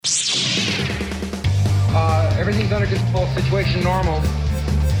Everything's under control. Situation normal.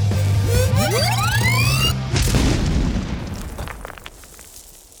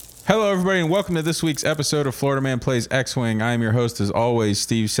 Hello, everybody, and welcome to this week's episode of Florida Man Plays X-Wing. I am your host, as always,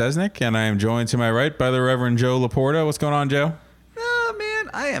 Steve Sesnick, and I am joined to my right by the Reverend Joe Laporta. What's going on, Joe? Man,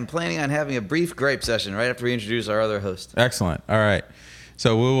 I am planning on having a brief gripe session right after we introduce our other host. Excellent. All right.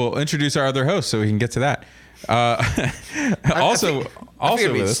 So we will introduce our other host so we can get to that. I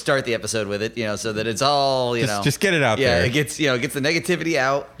figured we'd start the episode with it, so that it's all, Just get it out there. Yeah, it gets the negativity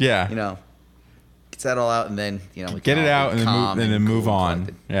out. Yeah. Gets that all out, and then, we get it out and then move on.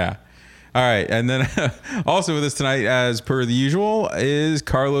 Collected. Yeah. All right. And then also with us tonight, as per the usual, is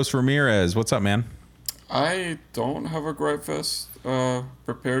Carlos Ramirez. What's up, man? I don't have a gripe fest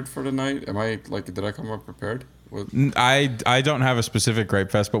prepared for tonight. Did I come up prepared? I don't have a specific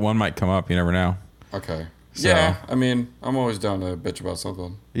gripe fest, but one might come up. You never know. Okay. So. Yeah, I'm always down to bitch about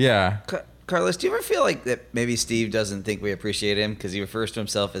something. Yeah. Carlos, do you ever feel like that maybe Steve doesn't think we appreciate him because he refers to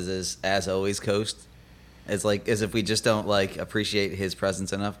himself as always host, as if we just don't appreciate his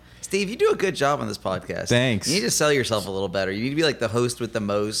presence enough? Steve, you do a good job on this podcast. Thanks. You need to sell yourself a little better. You need to be like the host with the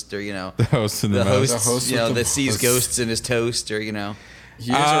most, or the host and the most. Host, that sees ghosts in his toast, or He is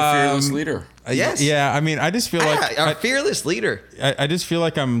our fearless leader. Yes. Yeah. I just feel like our fearless leader. I just feel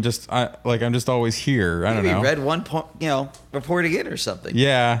like I'm just always here. I don't know. Maybe read one point, report again or something.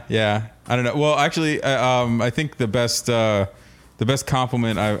 Yeah. I don't know. Well, actually, I think the best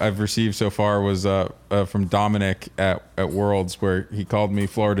compliment I've received so far was from Dominic at Worlds, where he called me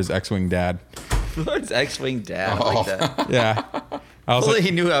Florida's X-Wing dad. Florida's X-Wing dad. I like that. Yeah.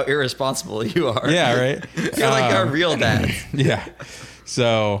 He knew how irresponsible you are. Yeah, right. You're like our real dad. Yeah.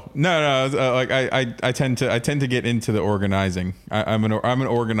 So no. I tend to get into the organizing. I'm an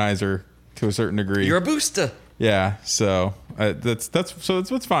organizer to a certain degree. You're a booster. Yeah. So that's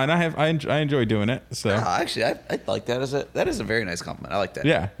fine. I enjoy doing it. So actually, I like that. That is a very nice compliment. I like that.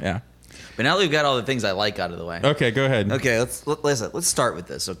 Yeah. But now that we've got all the things I like out of the way. Okay, go ahead. Okay, let's start with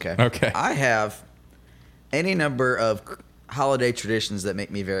this. Okay. Okay. I have any number of holiday traditions that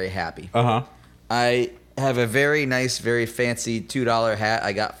make me very happy. I have a very nice, very fancy $2 hat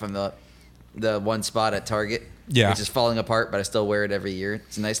I got from the one spot at Target. Yeah. Which is falling apart, but I still wear it every year.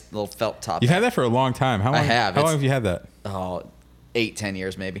 It's a nice little felt top. You've had that for a long time. How long? I have. How long have you had that? 8-10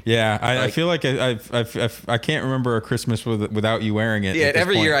 years maybe. Yeah, I feel like I can't remember a Christmas without you wearing it. Yeah,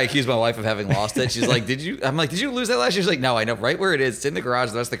 every year I accuse my wife of having lost it. She's like, "Did you?" I'm like, "Did you lose that last year?" She's like, "No, I know right where it is. It's in the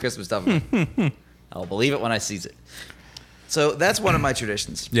garage. The rest of the Christmas stuff." I'll believe it when I sees it. So that's one of my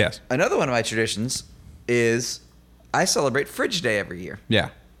traditions. Yes. Another one of my traditions is I celebrate Fridge Day every year. Yeah.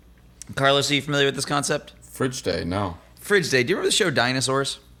 Carlos, are you familiar with this concept? Fridge Day, no. Fridge Day. Do you remember the show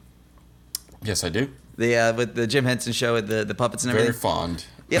Dinosaurs? Yes, I do. With the Jim Henson show with the puppets and everything. Very fond.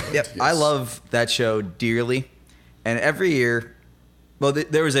 Yep. Yes. I love that show dearly. And every year, well,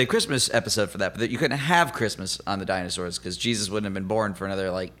 there was a Christmas episode for that, but you couldn't have Christmas on the dinosaurs because Jesus wouldn't have been born for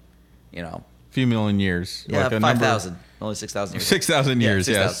another, few million years. Yeah, 5,000. Only 6,000 years. 6,000 years,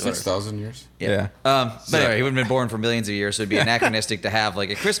 yes. 6,000 years? Yeah. But anyway, he wouldn't have been born for millions of years, so it'd be anachronistic to have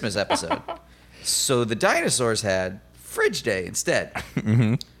a Christmas episode. So the dinosaurs had Fridge Day instead.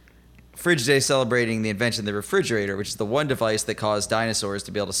 Mm-hmm. Fridge Day celebrating the invention of the refrigerator, which is the one device that caused dinosaurs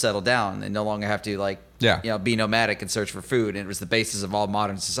to be able to settle down and no longer have to be nomadic and search for food. And it was the basis of all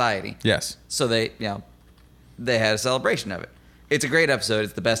modern society. Yes. So they had a celebration of it. It's a great episode.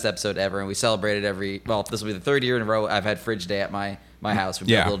 It's the best episode ever, and we celebrate it this will be the third year in a row I've had Fridge Day at my house. We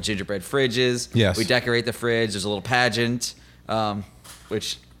build little gingerbread fridges. Yes. We decorate the fridge. There's a little pageant,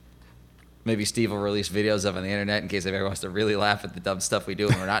 which maybe Steve will release videos of on the internet in case everyone wants to really laugh at the dumb stuff we do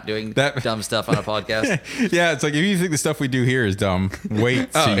when we're not doing dumb stuff on a podcast. Yeah, it's like if you think the stuff we do here is dumb,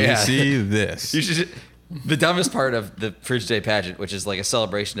 wait till you see this. You should. The dumbest part of the Fridge Day pageant, which is like a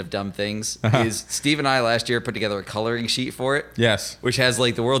celebration of dumb things, is Steve and I last year put together a coloring sheet for it. Yes. Which has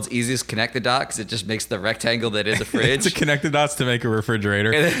the world's easiest connected dot because it just makes the rectangle that is a fridge. It's a connected dots to make a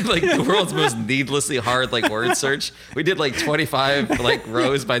refrigerator. And then the world's most needlessly hard word search. We did 25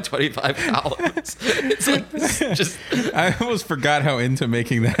 rows by 25 columns. It's just. I almost forgot how into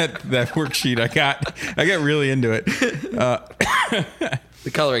making that worksheet I got really into it.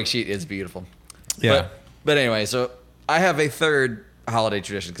 The coloring sheet is beautiful. Yeah. But anyway, so I have a third holiday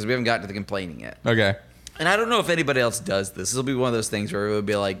tradition because we haven't gotten to the complaining yet. Okay. And I don't know if anybody else does this. This will be one of those things where it would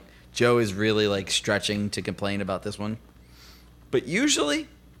be Joe is really stretching to complain about this one. But usually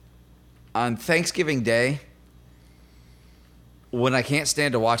on Thanksgiving Day, when I can't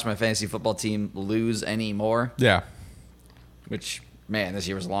stand to watch my fantasy football team lose anymore. Yeah. Which, man, this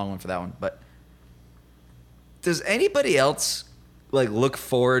year was a long one for that one. But does anybody else look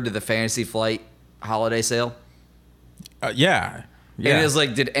forward to the Fantasy Flight holiday sale? Yeah. And it was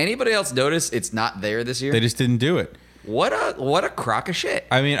like, did anybody else notice it's not there this year? They just didn't do it. What a crock of shit.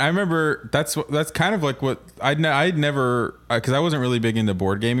 I mean, I remember that's kind of like what I'd never, because I wasn't really big into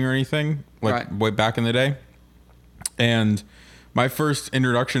board gaming or anything way back in the day. And my first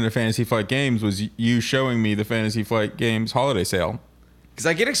introduction to Fantasy Flight Games was you showing me the Fantasy Flight Games holiday sale. Because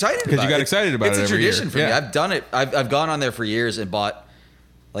I get excited about it. Because you got excited about it every year. It's a tradition for me. I've done it. I've gone on there for years and bought,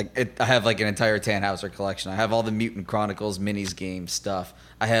 I have like an entire Tannhauser collection. I have all the Mutant Chronicles minis game stuff.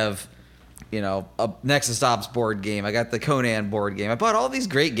 I have, a Nexus Ops board game. I got the Conan board game. I bought all these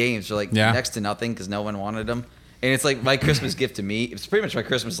great games for next to nothing because no one wanted them. And it's like my Christmas gift to me. It's pretty much my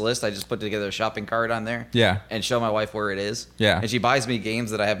Christmas list. I just put together a shopping cart on there. Yeah. And show my wife where it is. Yeah. And she buys me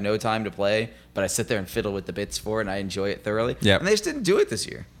games that I have no time to play, but I sit there and fiddle with the bits for it, and I enjoy it thoroughly. Yeah. And they just didn't do it this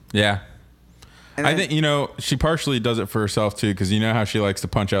year. Yeah. And I think, she partially does it for herself too, because you know how she likes to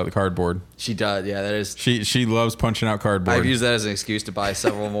punch out the cardboard. She does. Yeah, that is. She loves punching out cardboard. I've used that as an excuse to buy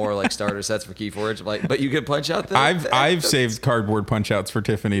several more starter sets for Keyforge. But you could punch out the. I've saved cardboard punch outs for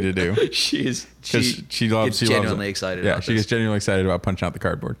Tiffany to do. she loves genuinely excited. Yeah, about she this. gets genuinely excited about punching out the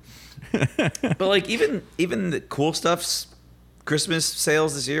cardboard. But even the cool stuff's Christmas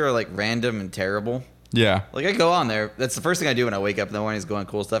sales this year are random and terrible. Yeah. I go on there. That's the first thing I do when I wake up in the morning is go on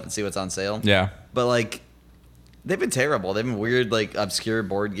cool stuff and see what's on sale. Yeah. But they've been terrible. They've been weird, obscure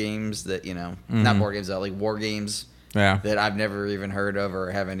board games that not board games though, war games. Yeah. That I've never even heard of or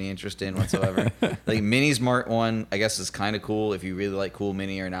have any interest in whatsoever. Mini Smart one, I guess is kind of cool if you really like cool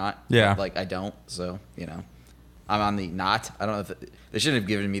mini or not. Yeah. But, I don't, so I'm on the not. I don't know if they shouldn't have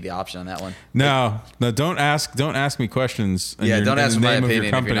given me the option on that one. No, don't ask me questions. Don't ask in the my name of your opinion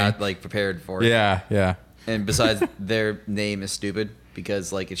if company. you're not prepared for it. Yeah. And besides, their name is stupid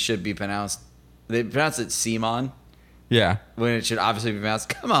because it should be pronounced. They pronounce it Simon Yeah. when it should obviously be pronounced.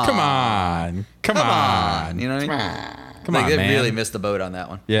 Come on. Come on. Come on. You know what I mean? Come on, they man. really missed the boat on that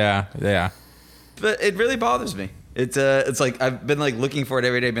one. Yeah. But it really bothers me. It's I've been looking for it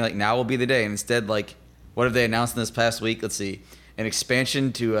every day, being now will be the day. And instead, what have they announced in this past week? Let's see, an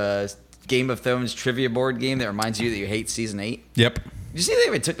expansion to a Game of Thrones trivia board game that reminds you that you hate season 8. Yep. Did you see they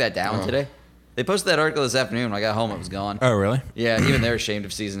even took that down today? They posted that article this afternoon. When I got home, it was gone. Oh, really? Yeah, even they're ashamed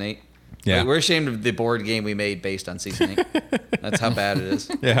of season 8. Yeah. We're ashamed of the board game we made based on season 8. That's how bad it is.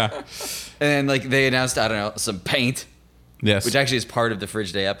 Yeah. And they announced, I don't know, some paint. Yes. Which actually is part of the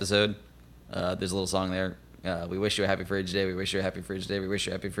Fridge Day episode. There's a little song there. We wish you a happy Fridge Day. We wish you a happy Fridge Day. We wish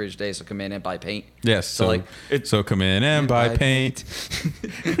you a happy Fridge Day. So come in and buy paint. Yes. So come in and buy paint.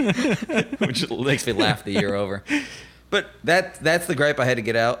 Which makes me laugh the year over. But that's the gripe I had to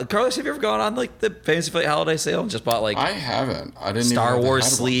get out. Carlos, have you ever gone on the Fantasy Flight holiday sale and just bought I haven't. I didn't. Star even know Wars they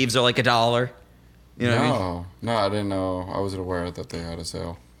had sleeves are $1? You know what I mean? No, I didn't know. I wasn't aware that they had a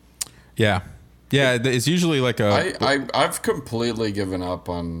sale. Yeah. Yeah. It's usually I've completely given up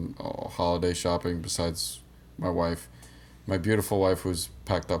on holiday shopping. Besides my wife, my beautiful wife, who's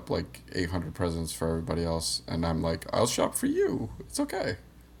packed up 800 presents for everybody else, and I'm I'll shop for you. It's okay.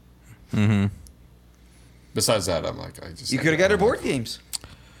 Mm-hmm. Besides that, I'm You could have got her board games.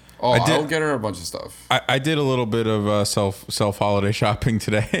 Oh, I'll get her a bunch of stuff. I did a little bit of self holiday shopping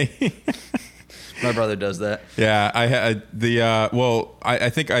today. My brother does that. Yeah, I had I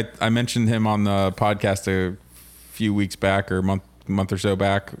think I mentioned him on the podcast a few weeks back or month or so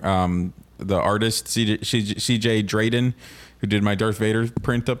back. The artist CJ Drayden, who did my Darth Vader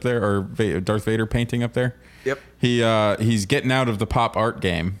print up there or Darth Vader painting up there. Yep. He's getting out of the pop art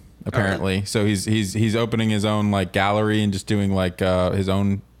game apparently. Right. So he's opening his own gallery and just doing his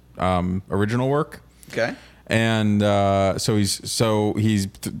own original work. Okay. And so he's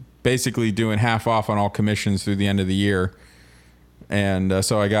basically doing half off on all commissions through the end of the year. And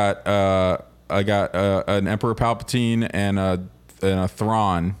so I got an Emperor Palpatine and a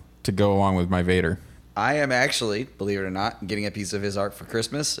Thrawn to go along with my Vader. I am actually, believe it or not, getting a piece of his art for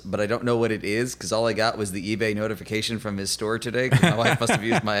Christmas, but I don't know what it is because all I got was the eBay notification from his store today because my wife must have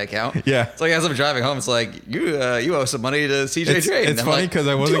used my account. Yeah. So as I'm driving home, it's you owe some money to CJ Trade. It's funny because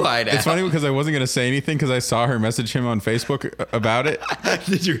I wasn't. It's funny because I wasn't going to say anything because I saw her message him on Facebook about it.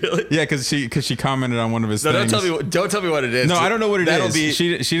 Did you really? Yeah, because she commented on one of his things. Don't tell me what it is. No, I don't know what it That'll is. Be,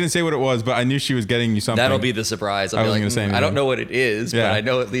 she didn't say what it was, but I knew she was getting you something. That'll be the surprise. I wasn't going to say anything. I don't know what it is, Yeah. but I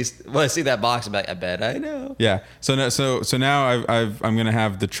know at least when I see that box, I'm I bet I know. Yeah. So now I'm gonna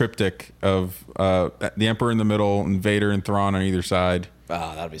have the triptych of the Emperor in the middle and Vader and Thrawn on either side.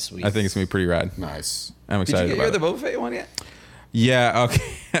 Oh, that'll be sweet. I think it's gonna be pretty rad. Nice. I'm Did excited you about get it. the Boba Fett one yet? Yeah.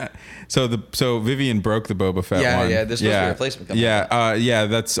 Okay. So Vivian broke the Boba Fett Yeah, one. yeah. There's supposed to be a replacement coming. Yeah.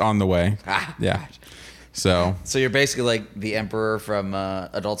 That's on the way. Yeah. So you're basically like the Emperor from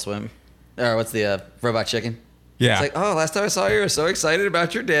Adult Swim, or what's the Robot Chicken? Yeah. It's like, oh, last time I saw you, I was so excited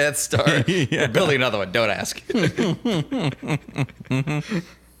about your Death Star. Yeah. We're building another one. Don't ask.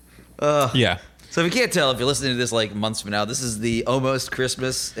 Yeah. So if you can't tell, if you're listening to this like months from now, this is the almost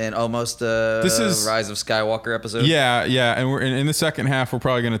Christmas and almost This is- Rise of Skywalker episode. Yeah, yeah, and we're in the second half. We're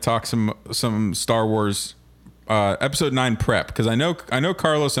probably going to talk some Star Wars episode 9 prep, because I know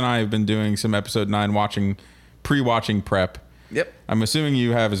Carlos and I have been doing some episode 9 pre-watching prep. Yep. I'm assuming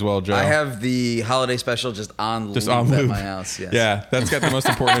you have as well, Joe. I have the holiday special just on loop on at loop. my house. Yes. Yeah, that's got the most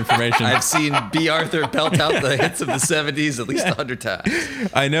important information. I've seen B. Arthur belt out the hits of the 70s at least 100 times.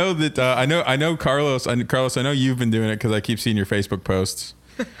 I know that I know Carlos. Carlos, I know you've been doing it because I keep seeing your Facebook posts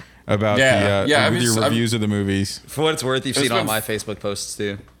about I've your been- reviews of the movies. For what it's worth, you've It's seen all been- my Facebook posts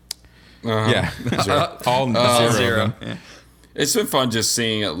too. Yeah, all Zero. zero. Yeah. It's been fun just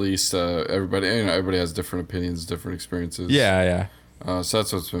seeing at least everybody. Everybody has different opinions, different experiences. Yeah, yeah. So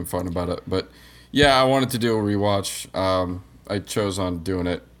that's what's been fun about it. But yeah, I wanted to do a rewatch. I chose on doing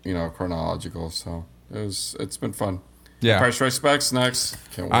it, chronological. So it's been fun. Yeah. Price Respects next.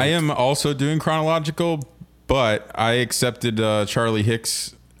 Can't wait. I am also doing chronological, but I accepted Charlie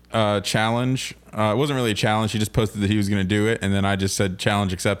Hicks' challenge. It wasn't really a challenge. He just posted that he was going to do it, and then I just said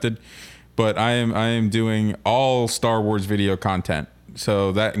challenge accepted. But I am doing all Star Wars video content,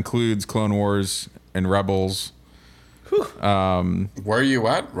 so that includes Clone Wars and Rebels. Where are you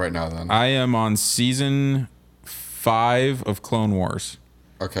at right now then? I am on season 5 of Clone Wars.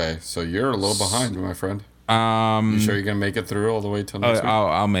 Okay, so you're a little behind, my friend. You sure you're gonna make it through all the way till next week?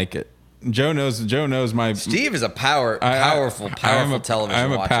 I'll make it. Joe knows my. Steve is a powerful television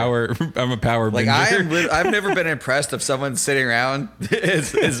I'm a watcher. I'm a power. Like binger. I've never been impressed of someone sitting around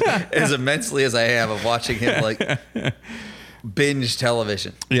as immensely as I am of watching him like binge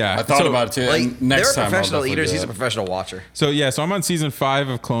television. Yeah, I thought about it too. Like and next they're time, professional I'll definitely eaters. do He's a that. professional watcher. So I'm on season 5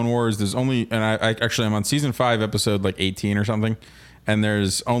 of Clone Wars. There's only, and I'm on season 5, episode like 18 or something, and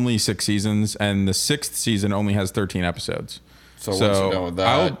there's only 6 seasons, and the 6th season only has 13 episodes. So once you're done with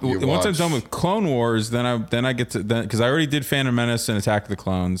that, once I'm done with Clone Wars, then I get to because I already did Phantom Menace and Attack of the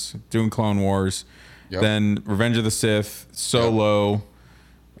Clones, doing Clone Wars, Yep. then Revenge of the Sith, Solo,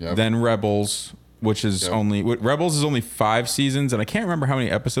 Yep. then Rebels, which is Yep. Rebels is only 5 seasons, and I can't remember how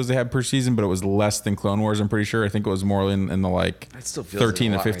many episodes they had per season, but it was less than Clone Wars. I'm pretty sure. I think it was more in the like That still feels like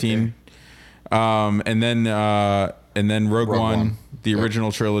 13 a to lot right 15. And then Rogue One, the Yep.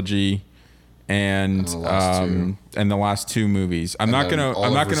 original trilogy, and the last two. and the last 2 movies. I'm And not then gonna. all I'm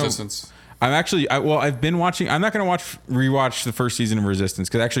of not gonna. Resistance. I've been watching. I'm not gonna rewatch the first season of Resistance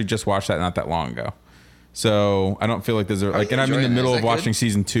because I actually just watched that not that long ago. So I don't feel like there's and I'm in the enjoying it? middle Is of that watching good?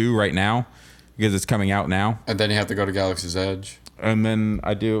 season 2 right now because it's coming out now. And then you have to go to Galaxy's Edge. And then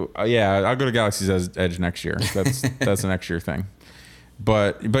I do. I'll go to Galaxy's Edge next year. That's a next year thing.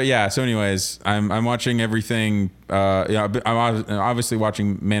 But yeah. So anyways, I'm watching everything. I'm obviously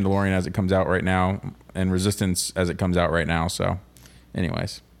watching Mandalorian as it comes out right now, and Resistance as it comes out right now. So,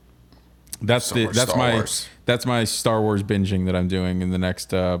 anyways, that's my Star Wars binging that I'm doing in the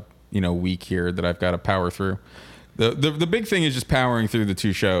next week here that I've got to power through. The big thing is just powering through the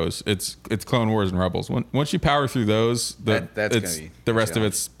 2 shows. It's Clone Wars and Rebels. Once you power through those, That's gonna be the rest of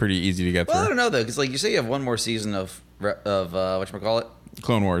challenge. it's pretty easy to get Well, I through. don't know though, because like you say, you have one more season of whatchamacallit?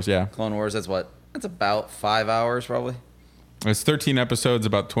 Clone Wars, yeah. Clone Wars. That's about 5 hours probably. It's 13 episodes,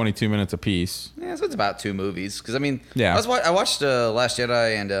 about 22 minutes apiece. Yeah, so it's about 2 movies. Because I mean, Yeah. I watched Last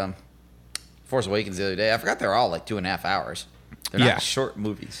Jedi and Force Awakens the other day. I forgot they're all like 2.5 hours. They're Yeah. not short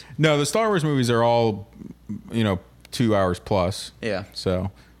movies. No, the Star Wars movies are all, 2 hours plus. Yeah. So,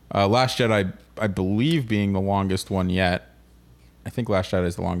 Last Jedi, I believe, being the longest one yet. I think Last Jedi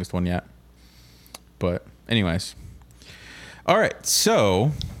is the longest one yet. But, anyways. All right,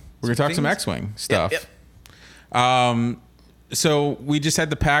 so we're going to talk some things? X-Wing stuff. Yep. So we just had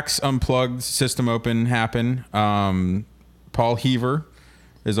the PAX Unplugged system open happen. Paul Heaver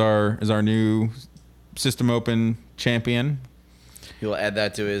is our new system open champion. He'll add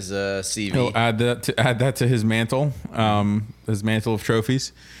that to his CV. He'll add that to his mantle of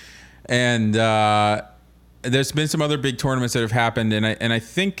trophies. And there's been some other big tournaments that have happened, and I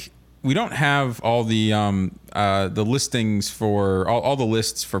think we don't have all the listings for all the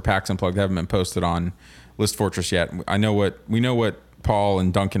lists for PAX Unplugged haven't been posted on List Fortress yet. We know what Paul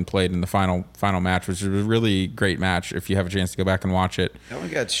and Duncan played in the final match, which was a really great match. If you have a chance to go back and watch it That one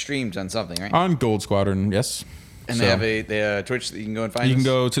got streamed on something, right? on Gold Squadron, yes. And So- they have a Twitch that you can go and find. You can us?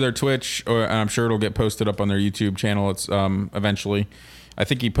 go to their Twitch, and I'm sure it'll get posted up on their YouTube channel. It's eventually. I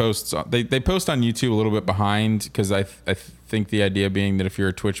think he posts. They post on YouTube a little bit behind because I think the idea being that if you're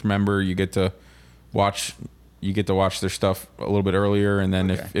a Twitch member, you get to watch you get to watch their stuff a little bit earlier, and then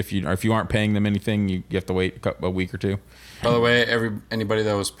if you aren't paying them anything, you have to wait a week or two. By the way, anybody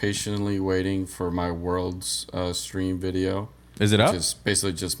that was patiently waiting for my Worlds stream video, is it up? Which is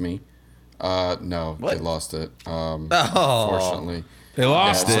basically just me. No, What? they lost it. Unfortunately. They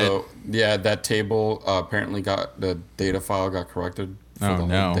lost it. So, yeah, that table apparently the data file got corrected for the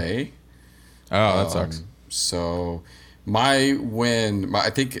whole day. Oh, that sucks. So my win, I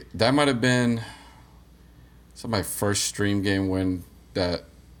think that might have been my first stream game win. That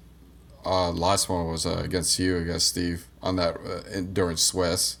last one was against Steve, on that during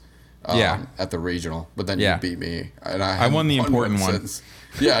Swiss. At the regional, but then you beat me, and I won the important one. Since.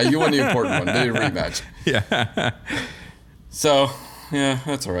 Yeah, you won the important one. They didn't rematch. Yeah. So yeah,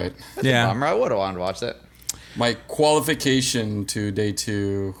 that's all right. That's a bummer. I would have wanted to watch that. My qualification to day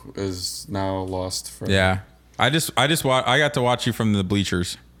 2 is now lost. Yeah, I got to watch you from the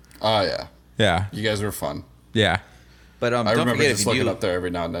bleachers. Oh yeah. Yeah. You guys were fun. Yeah. But I remember just looking up there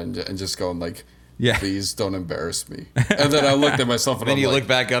every now and then and just going like, yeah, please don't embarrass me. And then I looked at myself and then I'm you like, look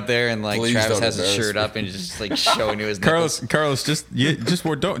back up there and like Travis has his shirt up and just like showing you his nipples. Carlos, just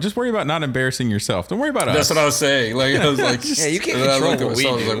worry about not embarrassing yourself. Don't worry about us. That's what I was saying. Like I was like, yeah, you can't control what we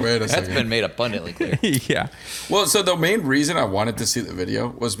do. Like, wait a That's second. been made abundantly clear. Yeah. Well, so the main reason I wanted to see the video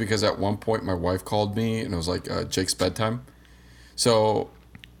was because at one point my wife called me and it was like Jake's bedtime. So,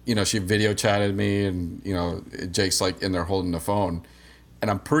 she video chatted me and, Jake's like in there holding the phone. And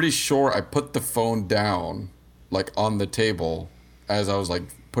I'm pretty sure I put the phone down, like on the table, as I was like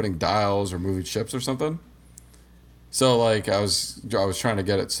putting dials or moving chips or something. So like I was trying to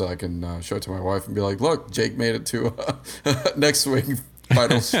get it so I can show it to my wife and be like, look, Jake made it to next week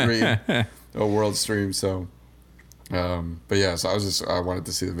final stream, a world stream. So, but yeah, so I wanted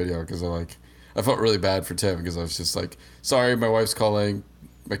to see the video because I felt really bad for Tim because I was just like, sorry, my wife's calling,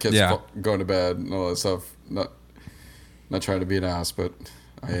 my kid's going to bed and all that stuff. Not trying to be an ass, but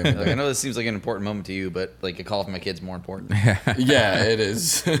I am. I know this seems like an important moment to you, but like a call from my kid's more important. Yeah, it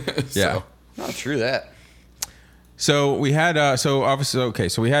is. Yeah. Not true that. So we had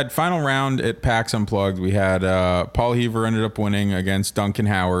we had final round at PAX Unplugged. We had Paul Heaver ended up winning against Duncan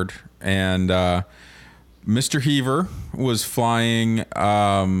Howard, and Mr. Heaver was flying.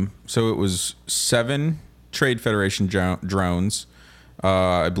 So it was 7 Trade Federation drones,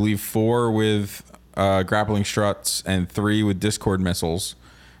 I believe 4 with grappling struts and 3 with Discord missiles,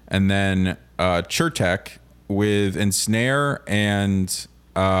 and then Chertek with Ensnare and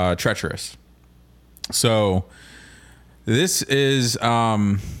Treacherous. So this is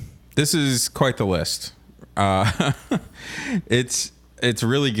quite the list. It's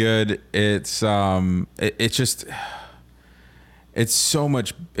really good. It's so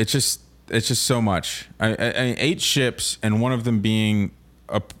much. It's just so much. I mean, 8 ships and one of them being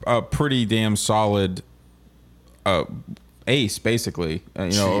a pretty damn solid ace, basically.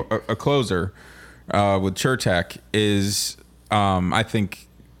 A closer with Chertek is I think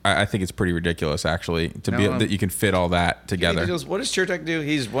it's pretty ridiculous, actually, to be that you can fit all that together. What does Chertek do?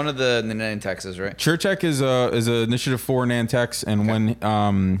 He's one of the Nantexes, right? Chertek is a Initiative 4 Nantex, and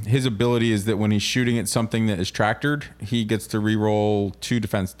when his ability is that when he's shooting at something that is tractored, he gets to reroll 2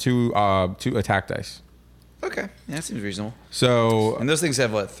 attack dice. Okay, yeah, that seems reasonable. So, and those things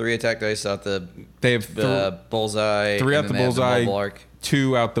have what, 3 attack dice out the? They have the bullseye. 3 out the bullseye. The mobile arc.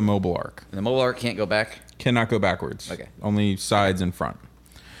 2 out the mobile arc. And the mobile arc can't go back. Cannot go backwards. Okay. Only sides and front.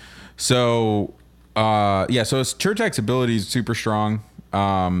 So, so Chertek's ability is super strong.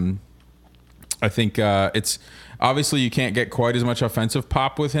 I think it's obviously you can't get quite as much offensive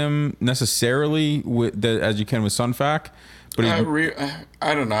pop with him necessarily as you can with Sunfac. But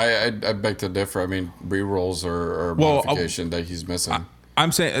I don't know. I beg to differ. I mean, rerolls are modification that he's missing.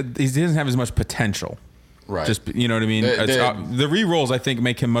 I'm saying he doesn't have as much potential. Right. Just, you know what I mean? The rerolls, I think,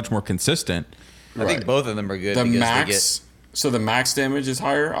 make him much more consistent. I think both of them are good. The max. So the max damage is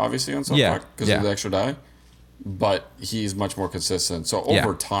higher, obviously, on Sunfac because of the extra die. But he's much more consistent. So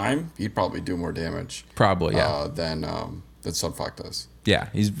over time, he'd probably do more damage. Probably, than Sunfac does. Yeah,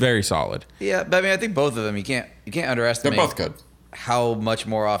 he's very solid. Yeah, but I mean, I think both of them, you can't underestimate. They're both good. How much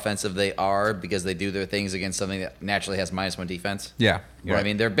more offensive they are because they do their things against something that naturally has -1 defense. Yeah. You know what I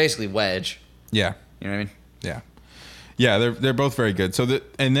mean? They're basically wedge. Yeah. You know what I mean? Yeah. Yeah, they're both very good. So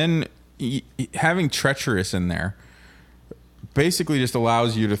and then having Treacherous in there basically just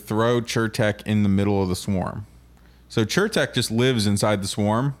allows you to throw Chertek in the middle of the swarm. So Chertek just lives inside the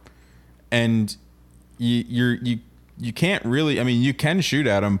swarm, and you can't really. I mean, you can shoot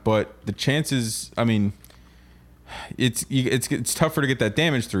at him, but the chances. I mean, it's tougher to get that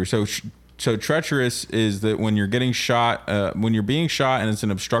damage through. So Treacherous is that when you're getting shot, when you're being shot, and it's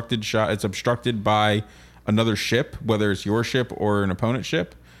an obstructed shot, it's obstructed by another ship, whether it's your ship or an opponent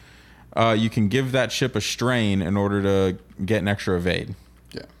ship, you can give that ship a strain in order to get an extra evade.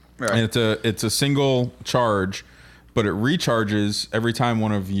 Yeah. Right. And it's a single charge, but it recharges every time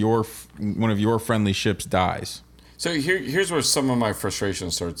one of your friendly ships dies. So here's where some of my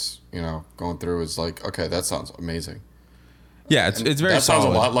frustration starts, going through. Is like, okay, that sounds amazing. Yeah, it's very that sounds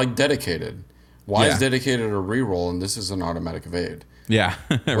solid. a lot like Dedicated. Why Yeah. is Dedicated a reroll and this is an automatic evade? Yeah,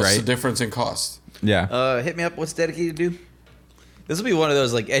 What's right. the difference in cost? Yeah. Hit me up. What's Dedicated do? This will be one of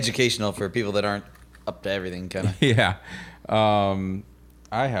those like educational for people that aren't up to everything, kind of. Yeah.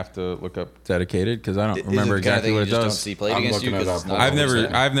 I have to look up Dedicated because I don't remember exactly what it Don't does. see played I'm against you looking it 'cause up. it's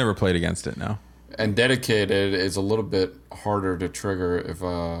not I've never played against it. No. And Dedicated is a little bit harder to trigger if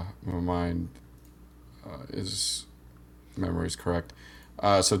my mind memory is correct.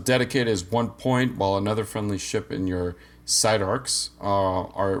 So Dedicated is 1 point, while another friendly ship in your side arcs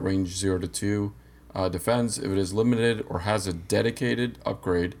are at range 0 to 2 defends. If it is limited or has a dedicated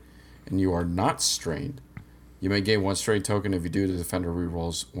upgrade and you are not strained, you may gain 1 strain token. If you do, the defender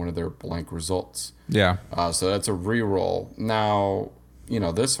rerolls one of their blank results. Yeah. So that's a reroll. Now,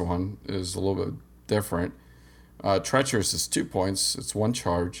 this one is a little bit different. Treacherous is 2 points. It's 1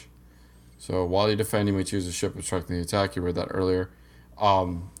 charge. So while you defend, you may choose a ship obstructing the attack. You read that earlier.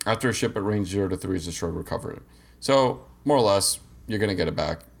 After a ship at range 0 to 3 is destroyed, recover it. So more or less, you're going to get it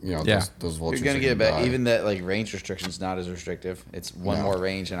back. Yeah. Those vultures You're gonna are get it back. die. Even that like range restriction's not as restrictive. It's one No. more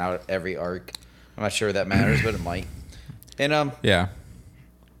range and out every arc. I'm not sure that matters, but it might. And Yeah.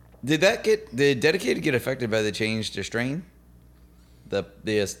 did Dedicated get affected by the change to strain? The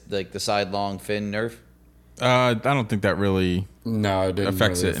sidelong fin nerf. I don't think that really. No, it didn't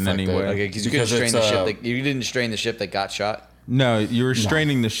affects really it in any affect way. Okay, because you couldn't strain it's, the ship. You didn't strain the ship that got shot. No, you were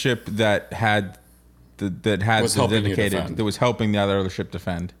straining the ship that had Was the helping you dedicated defend. that was helping the other ship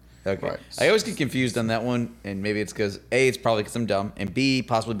defend. Okay. Right. I always get confused on that one, and maybe it's because A, it's probably because I'm dumb, and B,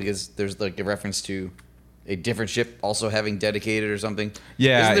 possibly because there's like a reference to a different ship also having dedicated or something.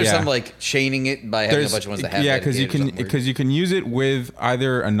 Yeah, Isn't there yeah. some like chaining it by having a bunch of ones that have because dedicated you can use it with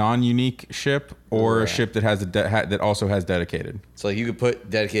either a non-unique ship or a Right. ship that has that also has dedicated, So like you could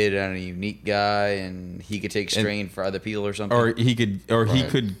put dedicated on a unique guy, and he could take strain for other people or something. or he could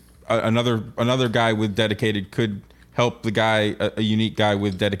Right. another guy with dedicated could help the guy a unique guy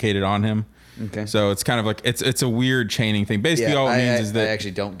with dedicated on him. Okay. So it's kind of like it's a weird chaining thing. Basically, yeah, all it I means is that I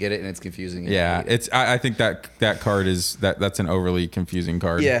actually don't get it, and it's confusing. and yeah, I hate it. I think that card is that's an overly confusing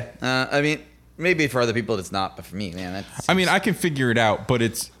card. Yeah, I mean, maybe for other people it's not, but for me, man, that's. I mean, I can figure it out, but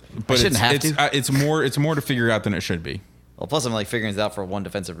shouldn't have to. It's more to figure out than it should be. Well, plus I'm like figuring it out for one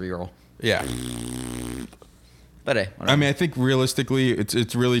defensive reroll. Yeah. But hey, I mean, I think realistically,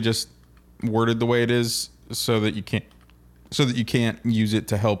 it's really just worded the way it is so that you can't use it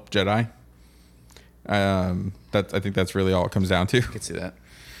to help Jedi. I think that's really all it comes down to. I can see that.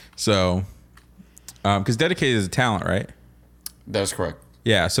 So, because dedicated is a talent, right? That's correct.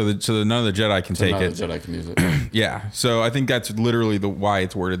 Yeah. So none of the Jedi can So take now it. the Jedi can use it. Yeah. So I think that's literally why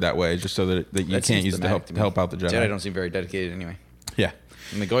it's worded that way, just so that you That can't seems use it to thematic me. help out the Jedi. Jedi don't seem very dedicated anyway. Yeah.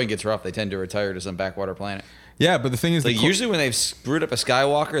 When the going gets rough, they tend to retire to some backwater planet. Yeah, but the thing is, Like usually when they've screwed up a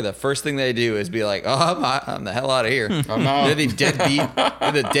Skywalker, the first thing they do is be like, "Oh, I'm the hell out of here." I'm out. They're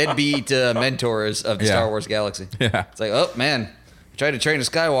the deadbeat mentors of the Yeah. Star Wars galaxy. Yeah. It's like, oh man, I tried to train a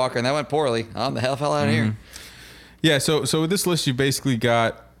Skywalker and that went poorly. I'm the hell out of here. Yeah. So with this list, you basically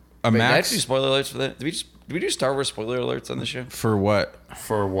got a Wait, did I max actually spoiler alerts for that? Did we do Star Wars spoiler alerts on the show? for what?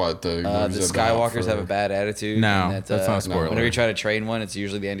 For what? The the Skywalkers have a bad attitude. No, and that's not a spoiler. Whenever you try to train one, it's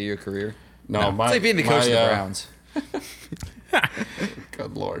usually the end of your career. No, It's like being the coach of the Browns.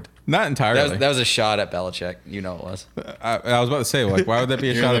 Good lord. Not entirely. That was a shot at Belichick. You know it was. I was about to say, like, why would that be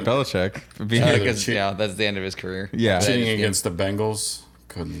a You're shot the- at Belichick? For being Yeah, Because cheat- that's the end of his career. Yeah. That Cheating is- against the Bengals.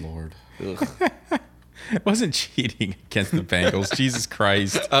 Good lord. Ugh. it wasn't cheating against the Bengals. Jesus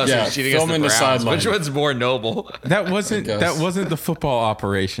Christ. Oh, so Yeah, he's cheating against filming the the Browns. sideline. Which one's more noble? That wasn't I guess. that wasn't the football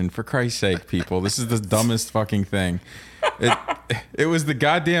operation, for Christ's sake, people. This is the dumbest fucking thing. It was the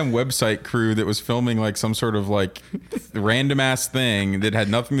goddamn website crew that was filming like some sort of like random ass thing that had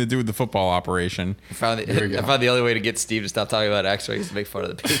nothing to do with the football operation. I found the only way to get Steve to stop talking about X-rays is to make fun of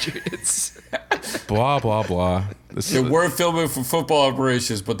the Patriots. Blah blah blah. This They is, were filming for football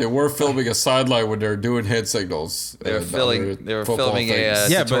operations, but they were filming a sideline when they were doing hand signals. They were and filming- other they were football filming a,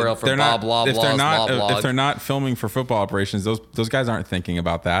 things. yeah, tutorial but for they're blah, not. blah, If they're blahs, not, blah, blog. if they're not filming for football operations, those guys aren't thinking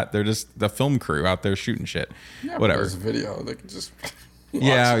about that. They're just the film crew out there shooting shit. Yeah, but Whatever. There's a video. They can just.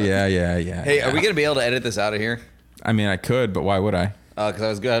 Yeah. Hey, yeah. are we gonna be able to edit this out of here? I mean, I could, but why would I? Because I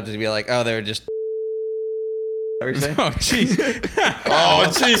was going to have to be like, oh, they're just. What are you saying? Oh, jeez.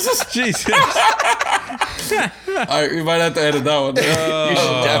 Oh Jesus! Jesus. All right, we might have to edit that one. You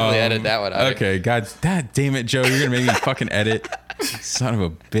should definitely edit that one out. Okay, God damn it, Joe, you're gonna make me fucking edit. Son of a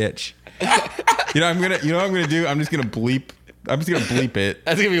bitch. You know what I'm gonna do? I'm just gonna bleep it.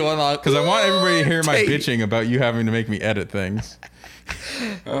 That's gonna be one long. Because I want everybody to hear my Take. bitching about you having to make me edit things.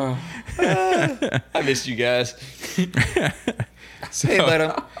 I missed you guys. Hey,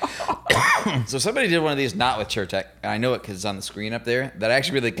 but so somebody did one of these not with Chertek, and I know it because it's on the screen up there. That I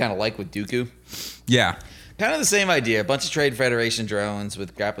actually really kind of like with Dooku. Yeah. Kind of the same idea. A bunch of Trade Federation drones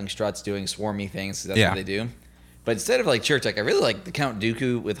with grappling struts doing swarmy things. 'Cause that's Yeah. what they do. But instead of like Chertek, I really like the Count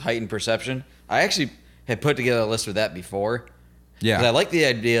Dooku with heightened perception. I actually had put together a list with that before. Yeah. 'Cause I like the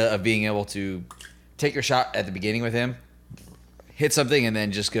idea of being able to take your shot at the beginning with him, hit something, and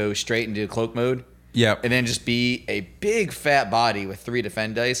then just go straight into cloak mode. Yep. And then just be a big fat body with 3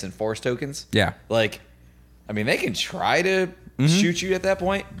 defend dice and force tokens. Yeah. Like, I mean, they can try to shoot you at that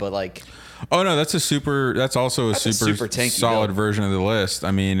point, but like, Oh no, that's also a That's a super super tanky solid build. version of the list.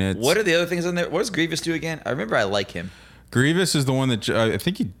 I mean, it's what are the other things on there? What does Grievous do again? I remember I like him. Grievous is the one that I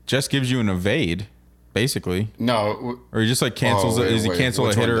think he just gives you an evade, basically, No. or he just like cancels. Does he cancel a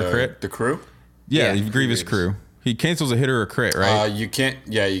which hit one? or a crit? The crew? Yeah, Yeah, Grievous crew. He cancels a hit or a crit, right? You can't.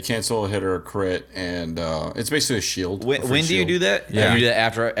 Yeah, you cancel a hit or a crit, and it's basically a shield. When a free do you shield. do that? Yeah. You do that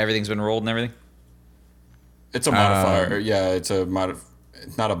after everything's been rolled and everything? It's a modifier. Yeah, it's a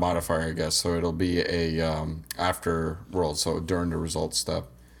It's not a modifier, I guess. So it'll be a after roll. So during the results step.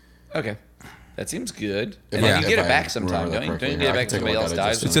 Okay. That seems good. If And I- then you get if it back I sometime, remember that don't you? Don't you correctly. get it I back can take a when somebody look else at it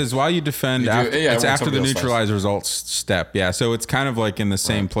dies? just It says while you defend, You do- after, yeah, it's when after the somebody else dies. neutralize results step. Yeah, so it's kind of like in the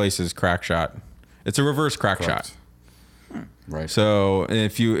same place as crack shot. It's a reverse crack Correct. shot. Right. So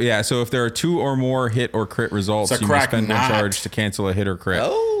if there are 2 or more hit or crit results, It's a you may crack spend one knot. charge to cancel a hit or crit.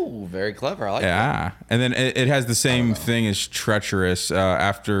 Oh, very clever. I like that. Yeah, and then it has the same thing as treacherous.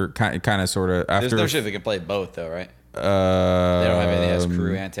 After kind of sort of after. There's no shit that can play both, though, right? They Uh, don't have anything that has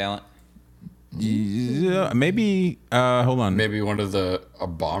crew and talent. yeah, maybe. Hold on. Maybe a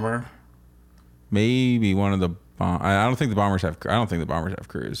bomber. Maybe one of the. I don't think the bombers have. I don't think the bombers have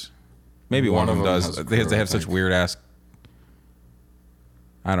crews. Maybe one of them does has a because crew, they I have such think. weird ass.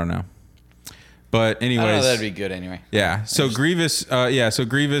 I don't know. But I anyways, don't know. That'd be good anyway. yeah. So Grievous, So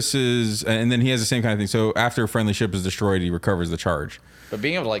Grievous is, and then he has the same kind of thing. So after a friendly ship is destroyed, he recovers the charge. But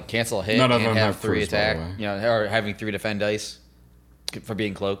being able to like cancel a hit None of and them have have 3 crews, by the attack, way. you know, or having 3 defend dice for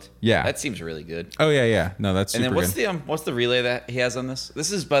being cloaked. Yeah. That seems really good. Oh yeah. No, that's And super then good. what's the relay that he has on this?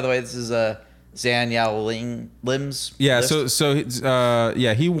 This is, by the way, Zan Yao Lim's. Yeah, list.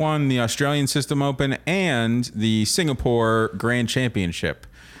 he won the Australian System Open and the Singapore Grand Championship.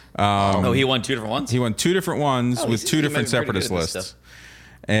 Oh, he won 2 different ones. He won 2 different ones Oh, with he's- 2 he different might be pretty separatist good at this lists. stuff.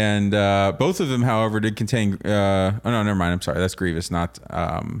 And both of them, however, did contain. Oh no, never mind. I'm sorry. That's Grievous, not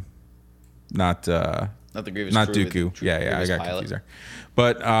Not the Grievous not crew, Dooku. the Yeah, I Grievous got pilot. confused there.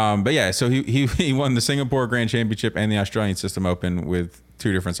 But yeah, so he won the Singapore Grand Championship and the Australian System Open with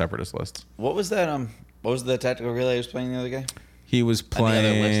 2 different separatist lists. What was that? What was the tactical relay he was playing the other guy? He was the other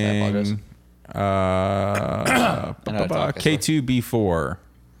list, I playing I know how to talk, I swear. K2B4.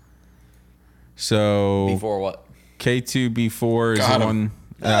 So Before what? K2B4 is Got the him. one.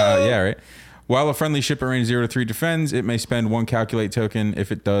 Yeah, right. While a friendly ship at range 0 to 3 defends, it may spend 1 calculate token.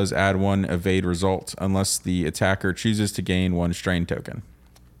 If it does, add 1 evade result, unless the attacker chooses to gain 1 strain token.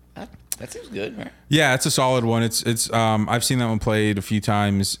 That seems good, right? Yeah, it's a solid one. It's I've seen that one played a few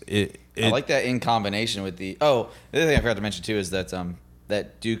times. I like that in combination with the. Oh, the other thing I forgot to mention too is that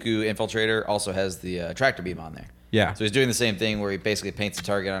that Dooku Infiltrator also has the tractor beam on there. Yeah. So he's doing the same thing where he basically paints a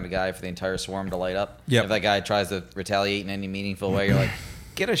target on a guy for the entire swarm to light up. Yep. If that guy tries to retaliate in any meaningful way, you're like,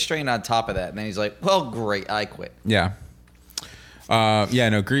 get a strain on top of that. And then he's like, well, great, I quit. Yeah.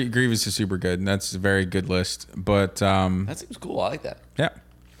 No, Grievous is super good. And that's a very good list. But That seems cool. I like that. yeah.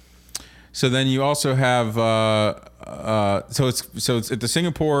 So then you also have so it's at the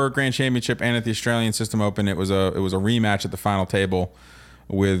Singapore Grand Championship and at the Australian System Open. It was a rematch at the final table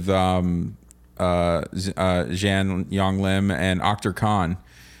with Zhan Yong Lim and Octor Khan.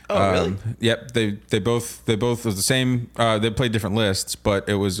 Oh, really? Yep. They both was the same. They played different lists, but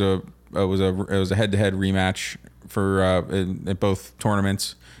it was a head-to-head rematch for at both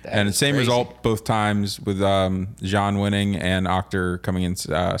tournaments. That And the is same crazy. result both times with Zhan winning and Octor coming in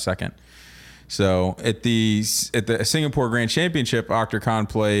second. So at the Singapore Grand Championship, Octor Khan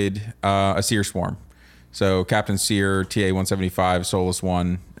played a Seer Swarm. So Captain Seer, TA 175, Solus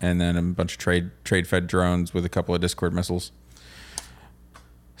 1, and then a bunch of trade fed drones with a couple of Discord missiles.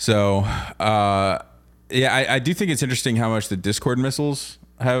 So I do think it's interesting how much the Discord missiles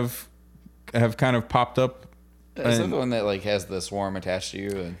have kind of popped up Is that the one that like has the swarm attached to you?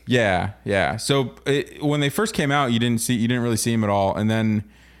 And... Yeah. So when they first came out, you didn't really see them at all, and then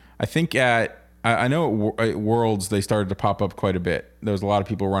I think I know at Worlds they started to pop up quite a bit. There was a lot of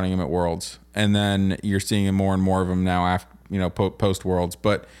people running them at Worlds, and then you're seeing more and more of them now after post Worlds.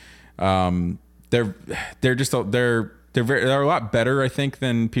 But they're a lot better, I think,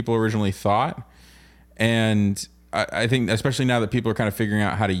 than people originally thought, and I think especially now that people are kind of figuring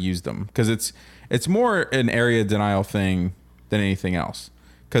out how to use them, because it's more an area denial thing than anything else,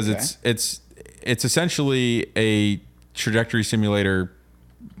 because it's essentially a trajectory simulator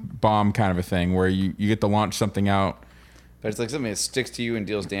bomb kind of a thing where you get to launch something out. But it's like something that sticks to you and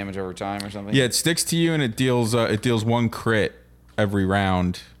deals damage over time or something? Yeah, it sticks to you and it deals one crit every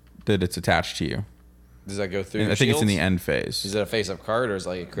round that it's attached to you. Does that go through? I think it's in the end phase. Is it a face-up card or is it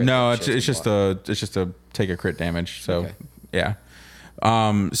like a crit? No, it's just a take a crit damage. So yeah.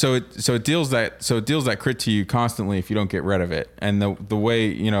 So it deals that crit to you constantly if you don't get rid of it. And the way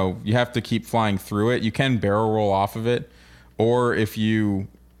you have to keep flying through it. You can barrel roll off of it, or if you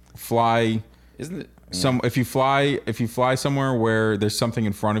fly, isn't it? If you fly somewhere where there's something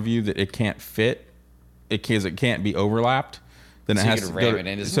in front of you that it can't fit, it can't be overlapped. Then it has to ram it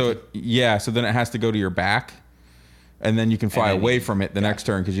in. So then it has to go to your back, and then you can fly away from it the next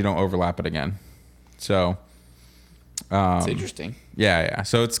turn because you don't overlap it again. So it's interesting. Yeah.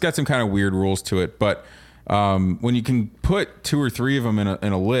 So it's got some kind of weird rules to it, but when you can put 2 or 3 of them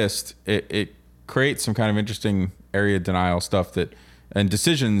in a list, it creates some kind of interesting area denial stuff and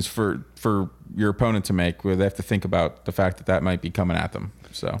decisions for your opponent to make, where they have to think about the fact that might be coming at them.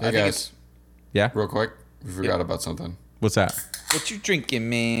 So hey guys, real quick, we forgot about something. What's that? What you drinking,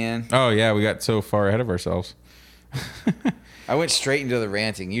 man? Oh yeah, we got so far ahead of ourselves. I went straight into the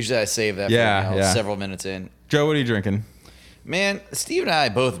ranting. Usually I save that for several minutes in. Joe, what are you drinking? Man, Steve and I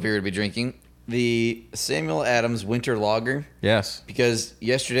both appear to be drinking the Samuel Adams Winter Lager. Yes. Because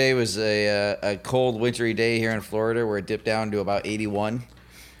yesterday was a cold, wintry day here in Florida where it dipped down to about 81.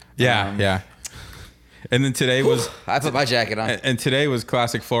 Yeah. And then today was... I put my jacket on. And today was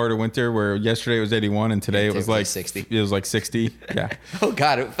classic Florida winter, where yesterday it was 81 and today it was like 60. It was like 60. Yeah. Oh,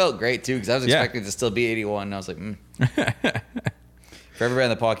 God. It felt great, too, because I was expecting it to still be 81. And I was like, For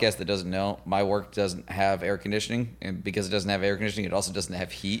everybody on the podcast that doesn't know, my work doesn't have air conditioning. And because it doesn't have air conditioning, it also doesn't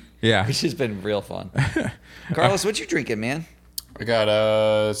have heat. Yeah. Which has been real fun. Carlos, what you drinking, man? I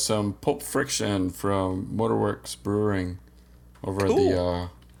got some Pulp Friction from Motorworks Brewing over at the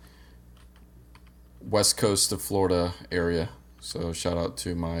west coast of Florida area. So shout out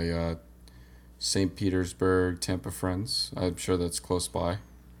to my St. Petersburg, Tampa friends. I'm sure that's close by.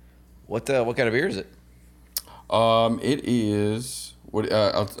 What kind of beer is it? It is.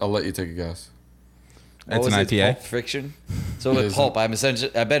 I'll let you take a guess. It's an IPA. Pulp Friction. So with pulp, I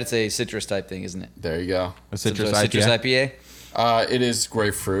bet it's a citrus type thing, isn't it? There you go. A citrus IPA. Citrus IPA. It is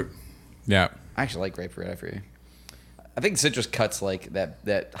grapefruit. Yeah. I actually like grapefruit IPA. I think citrus cuts like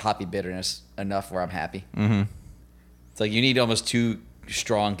that hoppy bitterness enough where I'm happy. Mm-hmm. It's like you need almost 2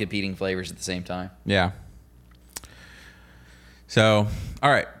 strong competing flavors at the same time. Yeah. So,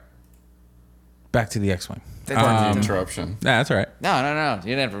 all right. Back to the X-Wing. Interruption. Nah, that's all right. No. You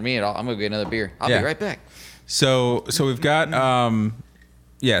didn't have for me at all. I'm gonna get another beer. I'll be right back. So we've got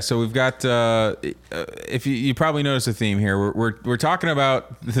if you probably noticed a theme here. We're talking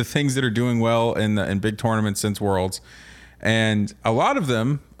about the things that are doing well in big tournaments since Worlds, and a lot of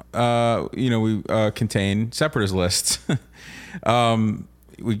them we contain separatist lists.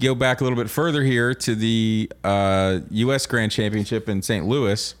 We go back a little bit further here to the U.S. Grand Championship in St.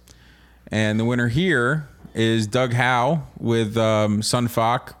 Louis, and the winner here is Doug Howe with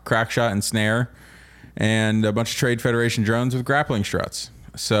Sunfok, Crackshot, and Snare, and a bunch of Trade Federation drones with grappling struts.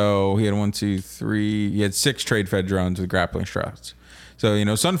 So he had 1, 2, 3. He had 6 Trade Fed drones with grappling struts. So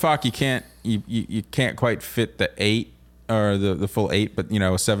Sunfok, you can't quite fit the 8 or the full 8, but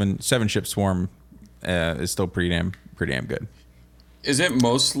a 7 ship swarm is still pretty damn good. Is it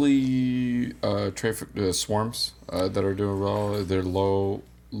mostly swarms that are doing well? They're low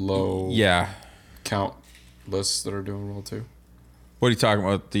count lists that are doing well too. What are you talking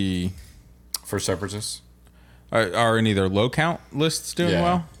about? For separatists? Are any of their low count lists doing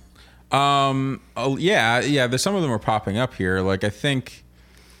well? There's some of them are popping up here. Like I think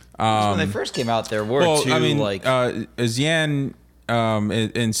when they first came out, there were two. Xian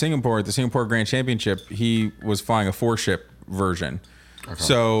in Singapore at the Singapore Grand Championship, he was flying a 4-ship version. Okay.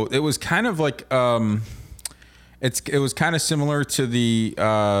 So it was kind of like it was kind of similar to the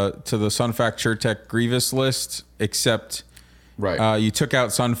Sunfac Chertek Grievous list, except right. You took out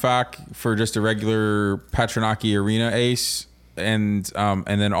Sunfac for just a regular Patronaki Arena ace, and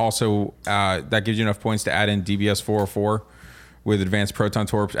then also that gives you enough points to add in DBS 404 with advanced proton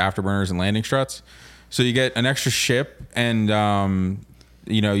torps, afterburners, and landing struts. So you get an extra ship, and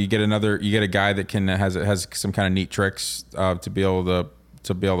you get a guy that has some kind of neat tricks to be able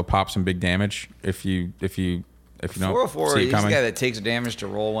to pop some big damage if you don't 404, see it he's the coming. guy that takes damage to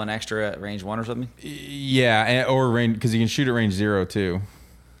roll one extra at range 1 or something? Yeah, or range, because you can shoot at range 0 too.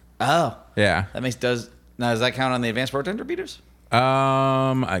 Oh. Yeah. Does that count on the advanced proton torpedoes?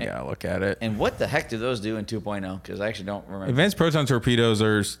 I gotta look at it. And what the heck do those do in 2.0? Because I actually don't remember. Advanced proton torpedoes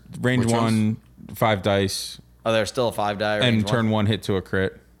are range Which 1, 5 dice, Oh, they're still a 5-die range and 1? turn 1 hit to a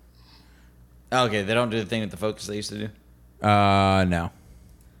crit. Oh, okay, they don't do the thing with the focus they used to do? No.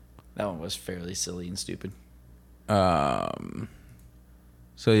 That one was fairly silly and stupid. So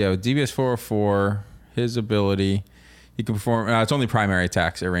yeah, with DBS 404, his ability, he can perform. It's only primary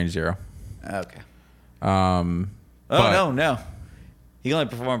attacks at range 0. Okay. But- No. He can only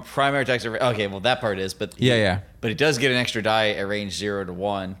perform primary attacks. Okay, well that part is, but Yeah. But he does get an extra die at range 0 to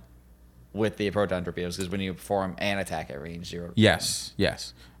 1 with the proton torpedoes, because when you perform an attack at range 0. Yes.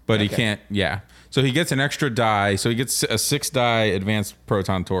 But he Okay. can't. Yeah. So he gets an extra die. So he gets a 6-die advanced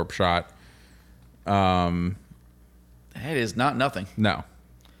proton torp shot. That is not nothing. No.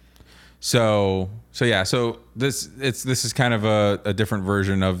 So yeah. So this is kind of a different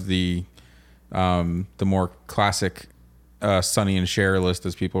version of the more classic Sonny and Cher list,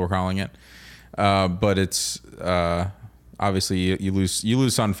 as people were calling it. But it's obviously you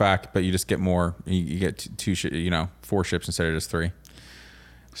lose Sun Fac, but you just get more. You get 4 ships instead of just 3.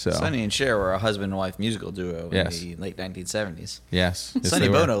 So Sonny and Cher were a husband and wife musical duo Yes. in the late 1970s. yes, Sonny they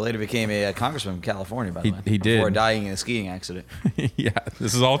were. Bono later became a congressman from California, by the way. He did. Before dying in a skiing accident. Yeah,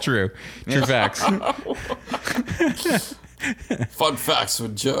 this is all true. True facts. Fun facts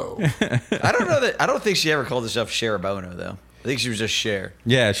with Joe. I don't think she ever called herself Cher Bono, though. I think she was just Cher.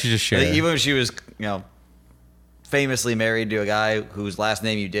 Yeah, she just I think shared. even when she was, famously married to a guy whose last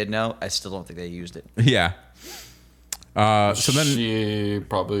name you did know, I still don't think they used it. Yeah. So then, She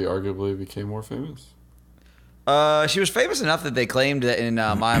probably arguably became more famous. She was famous enough that they claimed that in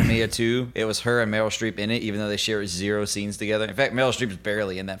Mamma Mia 2, it was her and Meryl Streep in it, even though they share 0 scenes together. In fact, Meryl Streep's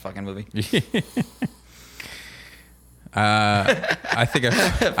barely in that fucking movie. I think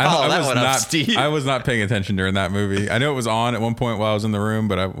Follow that one up, Steve. I was not paying attention during that movie. I know it was on at one point while I was in the room,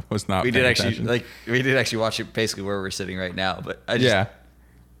 but I was not. We paying did attention. actually watch it basically where we're sitting right now, but Yeah.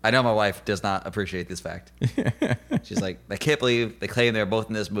 I know my wife does not appreciate this fact. She's like, I can't believe they claim they're both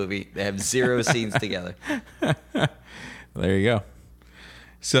in this movie. They have 0 scenes together. There you go.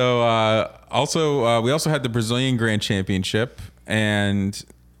 So we also had the Brazilian Grand Championship, and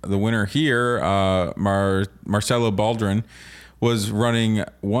the winner here, Marcelo Baldrin, was running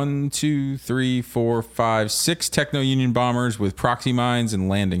 6 Techno Union bombers with proxy mines and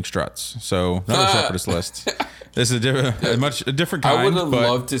landing struts. So another separatist list. This is a much different kind. I would have but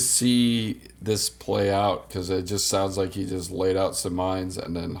loved to see this play out, because it just sounds like he just laid out some mines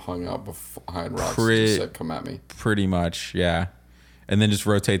and then hung out behind rocks and just said, "Come at me." Pretty much, yeah. And then just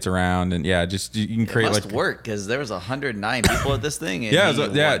rotates around, and yeah, just you can create It must like work, because there was 109 people at this thing. And yeah, he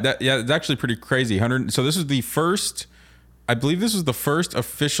won. it's actually pretty crazy. 100. So this is the first. I believe this was the first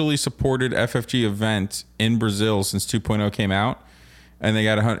officially supported FFG event in Brazil since 2.0 came out, and they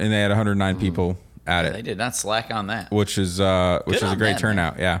had 109 people at They it, did not slack on that. which is a on great them,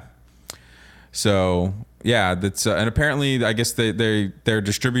 turnout. Yeah. So yeah, that's and apparently I guess their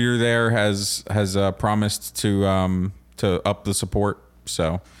distributor there has promised to up the support.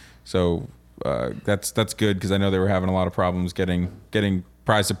 So that's good, because I know they were having a lot of problems getting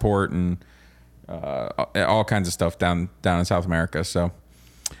prize support and all kinds of stuff down in South America. So,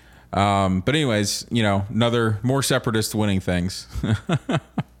 but anyways, another more separatist winning things.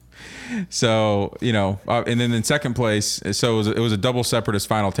 So, and then in second place, so it was a double separatist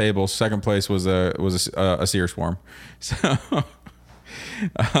final table. Second place was a Seer Swarm. So,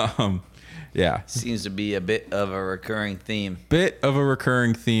 yeah. Seems to be a bit of a recurring theme. Bit of a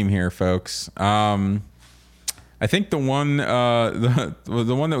recurring theme here, folks. I think the one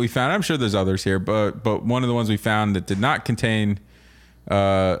the one that we found, I'm sure there's others here, but one of the ones we found that did not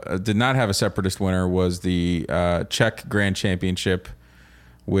have a separatist winner was the Czech Grand Championship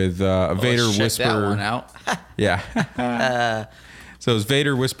with Vader, Check Whisper. that one out. Yeah. So it was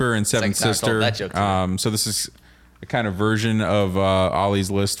Vader, Whisper, and Seventh Second time I told Sister. that joke today. So this is a kind of version of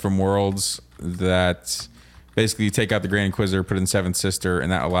Ollie's list from Worlds that basically you take out the Grand Inquisitor, put in Seventh Sister,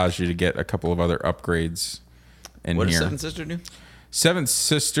 and that allows you to get a couple of other upgrades in What does here. Seventh Sister do? Seventh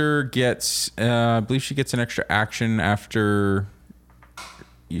Sister gets, I believe she gets an extra action after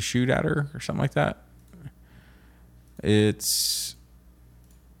you shoot at her or something like that. It's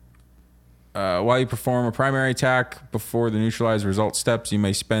while you perform a primary attack before the neutralize result steps, you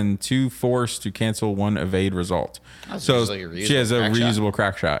may spend 2 force to cancel 1 evade result. So she has a reusable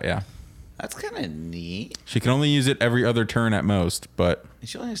crack shot. Yeah, that's kind of neat. She can only use it every other turn at most, but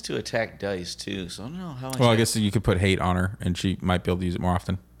she only has 2 attack dice too. So I don't know how much. Well, I guess you could put hate on her, and she might be able to use it more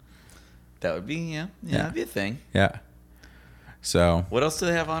often. That would be that'd be a thing. Yeah. So what else do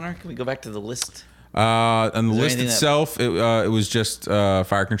they have on her? Can we go back to the list? On the list itself, it was just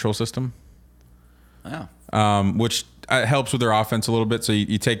fire control system. Oh. Which helps with their offense a little bit. So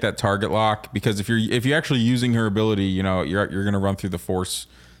you take that target lock, because if you're actually using her ability, you're going to run through the force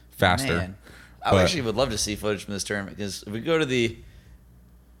faster. Man. I actually would love to see footage from this tournament, because if we go to the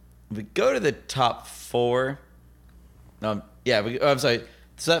top 4. I'm sorry.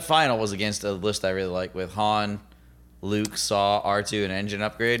 So that final was against a list I really like with Han, Luke, Saw, R2, and engine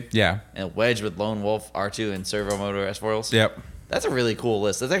upgrade. Yeah. And Wedge with Lone Wolf, R2, and servo motor S-foils. Yep. That's a really cool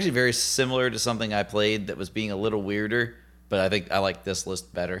list. That's actually very similar to something I played that was being a little weirder, but I think I like this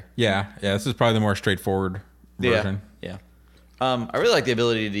list better. Yeah. This is probably the more straightforward version. Yeah. I really like the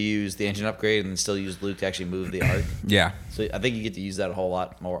ability to use the engine upgrade and still use Luke to actually move the arc. Yeah. So I think you get to use that a whole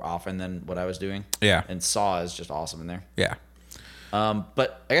lot more often than what I was doing. Yeah. And Saw is just awesome in there. Yeah.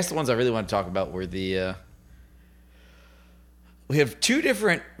 But I guess the ones I really want to talk about were the... we have 2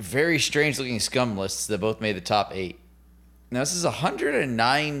 different, very strange-looking scum lists that both made the top 8. Now, this is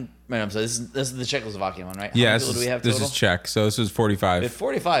 109... I'm sorry, this is the Czechoslovakian one, right? Yeah, this is Czech, so this is 45. At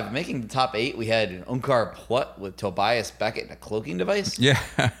 45, making the top 8, we had an Unkar Plut with Tobias Beckett and a cloaking device. Yeah,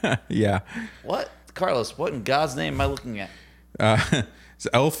 yeah. What? Carlos, what in God's name am I looking at? It's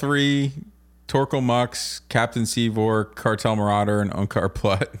L3, Torkel Mux, Captain Seavor, Cartel Marauder, and Unkar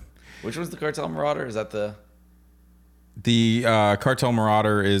Plut. Which was the Cartel Marauder? Is that the... The Cartel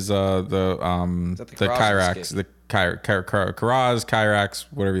Marauder is the Kyrax, the Karaz, Kyrax,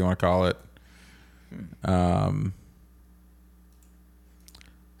 whatever you want to call it.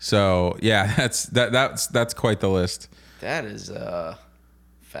 So yeah, that's quite the list. That is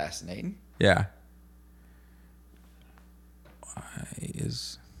fascinating. Yeah.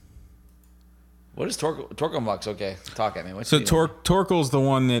 What is Torkelmux? Okay, talk at me. Torkel's the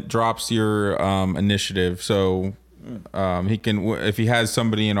one that drops your initiative. So he can, if he has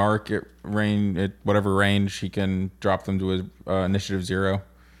somebody in arc at range, at whatever range, he can drop them to his initiative 0.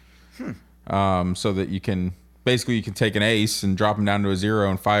 So that you can take an ace and drop him down to a 0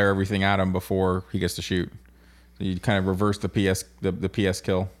 and fire everything at him before he gets to shoot. So you kind of reverse the PS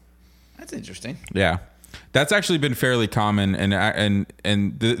kill. That's interesting. Yeah. That's actually been fairly common, and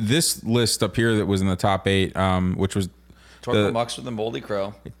this list up here that was in the top 8, which was Torkel Mux with the Moldy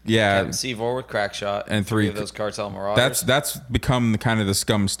Crow, Captain Seavor with Crackshot, and 3 of those Cartel Marauders. That's become kind of the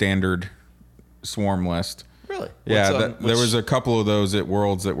scum standard swarm list. Really? Yeah, there was a couple of those at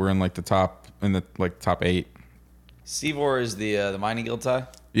Worlds that were in the top 8. Seavor is the mining guild tie.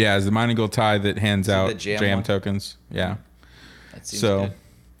 Yeah, it's the mining guild tie that hands out jam tokens. Yeah. That seems good.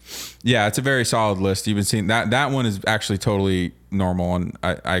 Yeah, it's a very solid list. You've been seeing that one is actually totally normal, and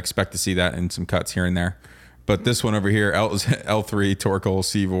I expect to see that in some cuts here and there. But this one over here, L3, Torkel,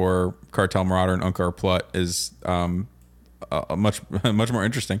 Seavor, Cartel Marauder, and Unkar Plut is much more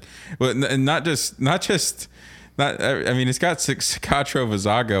interesting. But and it's got Cicatro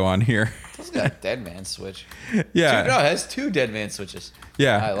Vizago on here. It's got a dead man switch. Yeah. It has 2 dead man switches.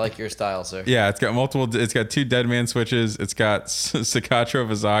 Yeah. I like your style, sir. Yeah, it's got multiple. It's got 2 dead man switches. It's got Cicatro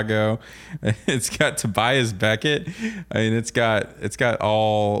Vizago. It's got Tobias Beckett. I mean, it's got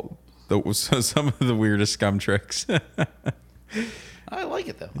all some of the weirdest scum tricks. I like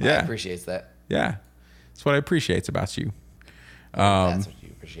it though. Yeah. I appreciate that. Yeah, that's what I appreciate about you. That's what you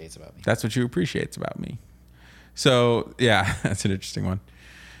appreciate about me. That's what you appreciate about me. So yeah, that's an interesting one.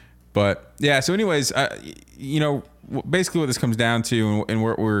 But yeah, so anyways, basically what this comes down to, and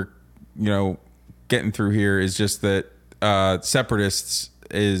what we're getting through here is just that Separatists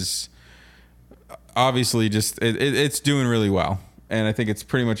is obviously just it's doing really well, and I think it's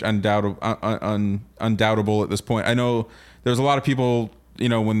pretty much undoubtable at this point. I know there's a lot of people,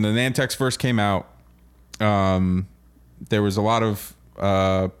 when the Nantex first came out, there was a lot of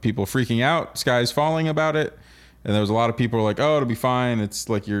people freaking out, skies falling about it. And there was a lot of people who were like, "Oh, it'll be fine. It's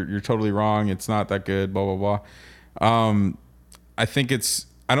like you're totally wrong. It's not that good." Blah blah blah. I think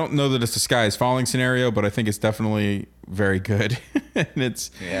I don't know that it's a sky is falling scenario, but I think it's definitely very good. But it's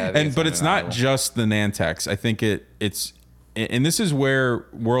not just the Nantex. I think it's and this is where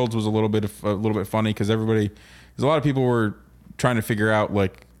Worlds was a little bit funny, because there's a lot of people were trying to figure out,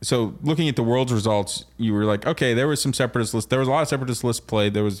 so looking at the Worlds results, you were like, okay, there was some Separatist lists. There was a lot of Separatist lists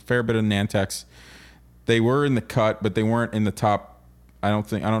played. There was a fair bit of Nantex. they were in the cut, but they weren't in the top. I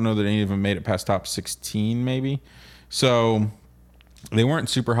don't know that any of them made it past top 16, maybe. So they weren't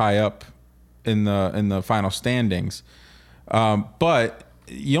super high up in the final standings. But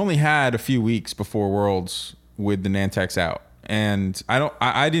you only had a few weeks before Worlds with the Nantex out, and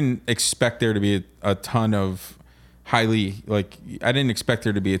I didn't expect there to be a ton of I didn't expect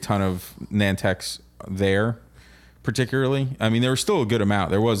there to be a ton of Nantex there, particularly. I mean, there was still a good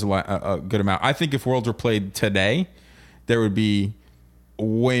amount. There was a good amount. I think if Worlds were played today, there would be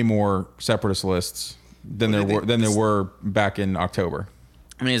way more Separatist lists than there were back in October.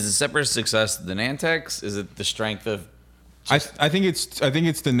 I mean, is the Separatist success the Nantex? Is it the strength of? I think it's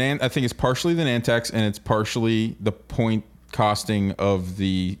partially the Nantex, and it's partially the point costing of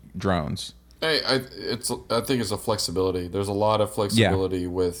the drones. Hey, I think it's a flexibility. There's a lot of flexibility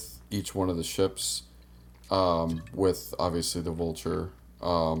with each one of the ships. With obviously the Vulture,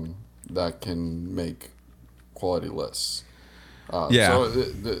 that can make quality lists. So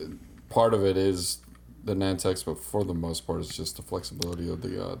the part of it is the Nantex, but for the most part, it's just the flexibility of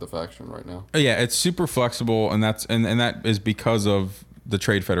the faction right now. Yeah, it's super flexible, and that is because of the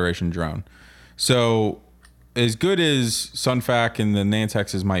Trade Federation drone. So, as good as Sunfac and the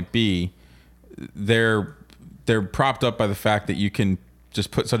Nantexes might be, they're propped up by the fact that you can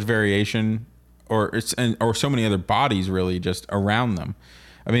just put such variation, or so many other bodies really just around them.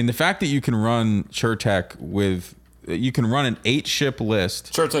 I mean, the fact that you can run Chertek you can run an 8-ship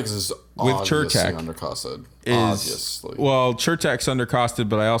list. Chertek is with obviously Chertek undercosted. Obviously. Well, Chertek's undercosted,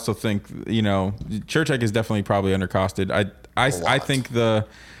 but I also think, Chertek is definitely probably undercosted. I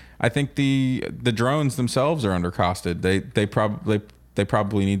think the drones themselves are undercosted. They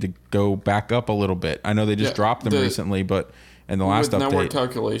probably need to go back up a little bit. I know they just dropped them recently, but in the last update, network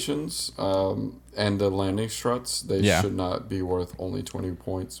calculations and the landing struts, they should not be worth only 20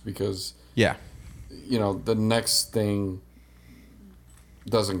 points because the next thing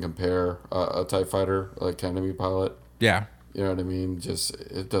doesn't compare. A TIE fighter, like enemy pilot. Yeah. You know what I mean? Just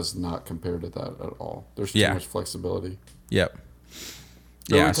it does not compare to that at all. There's too much flexibility. Yep.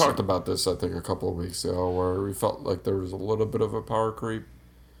 We talked about this, I think, a couple of weeks ago, where we felt like there was a little bit of a power creep.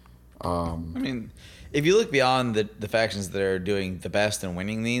 I mean, if you look beyond the factions that are doing the best and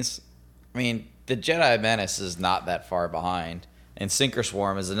winning these, I mean, the Jedi Menace is not that far behind, and Sinker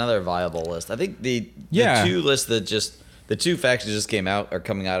Swarm is another viable list. I think the two lists the two factions just came out are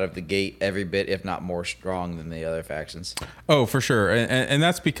coming out of the gate every bit, if not more strong than the other factions. Oh, for sure, and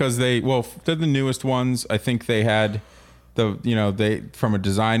that's because they're the newest ones. I think they had from a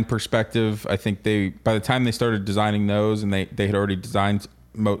design perspective, I think by the time they started designing those, and they had already designed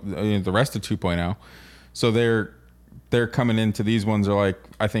the rest of 2.0, so they're coming into these ones are like,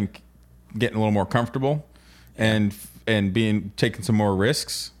 I think, getting a little more comfortable and taking some more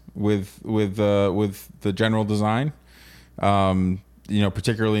risks with the general design,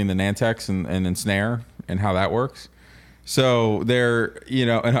 particularly in the Nantex and Ensnare and how that works. So they're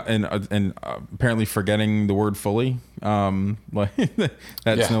and apparently forgetting the word fully,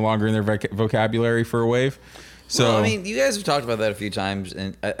 that's no longer in their vocabulary for a wave. So I mean, you guys have talked about that a few times,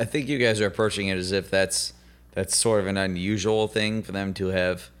 and I think you guys are approaching it as if that's sort of an unusual thing for them to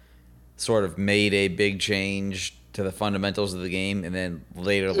have sort of made a big change to the fundamentals of the game and then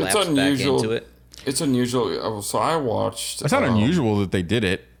later lapsed back into it. It's unusual. So I watched. It's not unusual that they did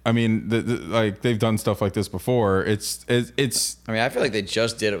it. I mean, they've done stuff like this before. It's. I mean, I feel like they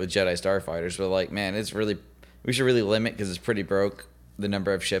just did it with Jedi Starfighters, but like, man, we should really limit, because it's pretty broke, the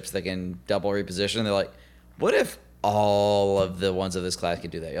number of ships that can double reposition. They're like, what if all of the ones of this class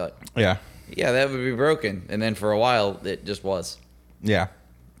could do that? You're like, yeah, that would be broken. And then for a while, it just was. Yeah.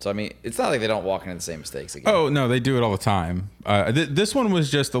 So I mean, it's not like they don't walk into the same mistakes again. Oh no, they do it all the time. This one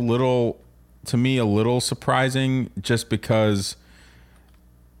was just a little surprising, just because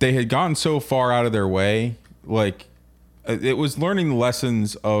they had gone so far out of their way. Like, it was learning the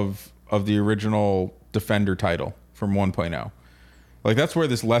lessons of the original Defender title from 1.0. Like, that's where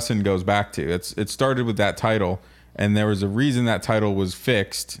this lesson goes back to. It started with that title, and there was a reason that title was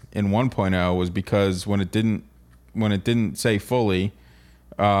fixed in 1.0 was because when it didn't say fully,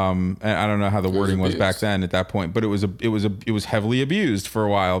 and I don't know how the wording was back then at that point, but it was heavily abused for a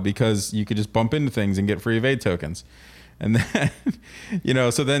while because you could just bump into things and get free evade tokens. And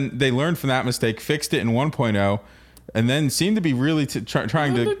then, so then they learned from that mistake, fixed it in 1.0, and then seemed to be really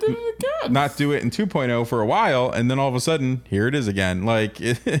trying to not do it in 2.0 for a while, and then all of a sudden, here it is again. Like,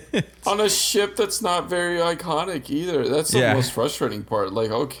 on a ship that's not very iconic either. That's the most frustrating part. Like,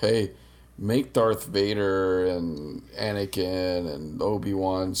 okay, make Darth Vader and Anakin and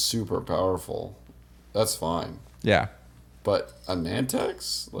Obi-Wan super powerful. That's fine. Yeah. But a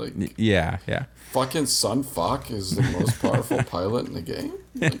Nantex? Like, Yeah. fucking Sun Fuck is the most powerful pilot in the game?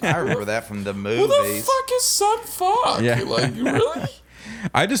 Like, I remember that from the who movies. the fuck is Sun Fuck? Yeah. Like, really?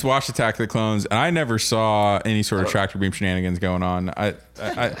 I just watched Attack of the Clones, and I never saw any sort of tractor beam shenanigans going on. I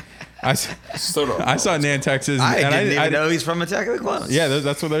Still don't know. saw Nantex's. I and didn't even know he's from Attack of the Clones. Yeah,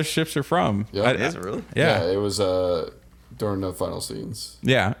 that's where those ships are from. Yeah. Is it really? Yeah. It was during the final scenes.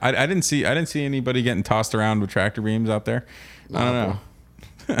 Yeah, I didn't see anybody getting tossed around with tractor beams out there. I don't know.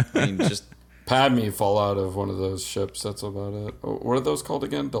 I mean, just Padme fall out of one of those ships. That's about it. Oh, what are those called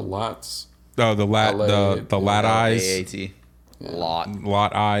again? The Lats? Oh, the lat eyes, AAT.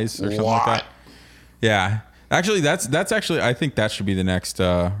 lot eyes, or something like that. Yeah, actually, that's actually I think that should be the next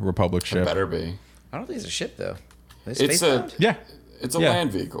Republic ship. Better be. I don't think it's a ship though. It's Spacebound? Yeah. It's a Yeah.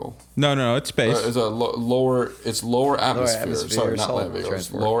 land vehicle. No, it's space. It's a lower. It's lower atmosphere. atmosphere, Sorry, not solid land vehicle. It's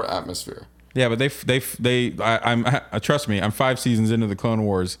transport. lower atmosphere. Yeah, but trust me, I'm 5 seasons into the Clone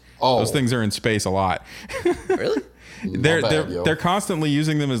Wars. Oh. Those things are in space a lot. Really? They're constantly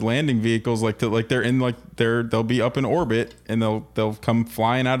using them as landing vehicles, they'll be up in orbit and they'll come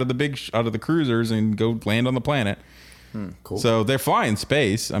flying out of the cruisers and go land on the planet. Cool. So they're flying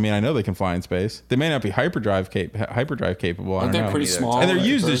space. I mean, I know they can fly in space. They may not be hyperdrive capable. I Aren't don't they know. pretty small? And they're in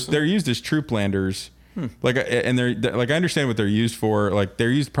used as troop landers. Like, and they're like, I understand what they're used for. Like, they're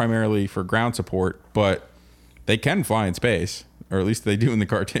used primarily for ground support, but they can fly in space, or at least they do in the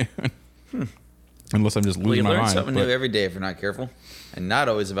cartoon. Unless I'm just Well, you losing my learn mind. something but- new every day if you're not careful, and not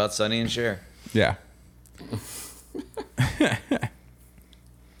always about Sonny and Cher. Yeah.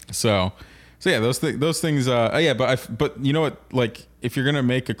 So yeah, those things. Yeah, but you know what? Like, if you're gonna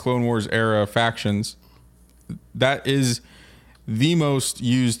make a Clone Wars era factions, that is the most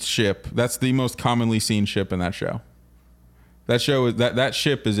used ship. That's the most commonly seen ship in that show. That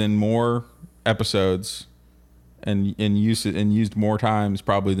ship is in more episodes and used more times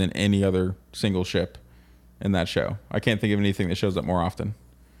probably than any other single ship in that show. I can't think of anything that shows up more often.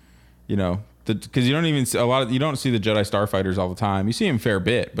 You know, because you don't even see you don't see the Jedi starfighters all the time. You see them a fair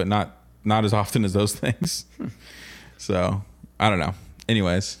bit, but not as often as those things. So I don't know.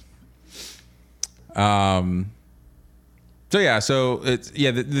 Anyways, so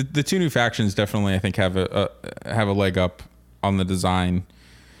yeah, the two new factions definitely I think have a leg up on the design.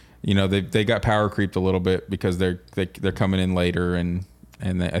 You know, they got power creeped a little bit because they're coming in later and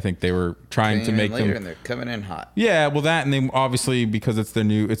I think they were trying to make them. And they're coming in hot. Yeah, well, that, and they obviously, because it's the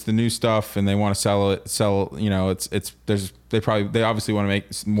new stuff, and they want to sell. You know, they obviously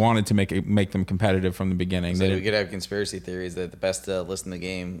wanted to make them competitive from the beginning. So we could have conspiracy theories that the best list in the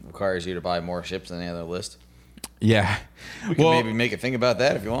game requires you to buy more ships than any other list. Yeah, We can maybe make a thing about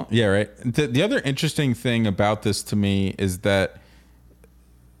that if you want. Yeah, right. The other interesting thing about this to me is that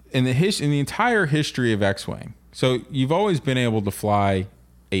in the entire history of X-Wing, so you've always been able to fly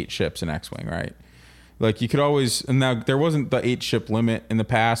 8 ships in X-Wing, right? Like, you could always, and now there wasn't the 8 ship limit in the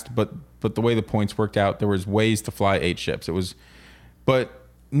past, but the way the points worked out, there was ways to fly 8 ships. But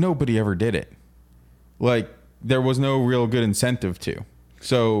nobody ever did it. Like, there was no real good incentive to.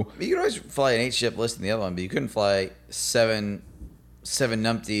 So You could always fly an 8 ship list in the other one, but you couldn't fly seven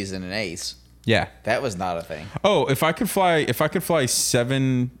numpties and an ace. yeah. That was not a thing. Oh, if I could fly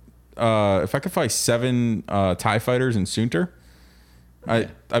 7 TIE fighters in Soontir,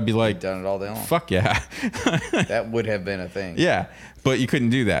 I'd be like, Done it all day long. fuck yeah. That would have been a thing. Yeah, but you couldn't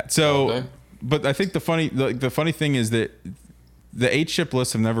do that. So, Okay. but I think the funny thing is that the 8 ship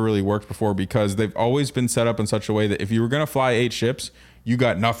lists have never really worked before because they've always been set up in such a way that if you were going to fly 8 ships, you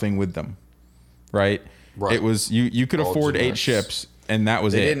got nothing with them, right? Right. It was you could All afford 8 generics. ships, and that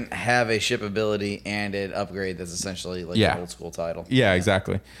was They it. didn't have a ship ability and an upgrade that's essentially like Yeah. an old school title. Yeah,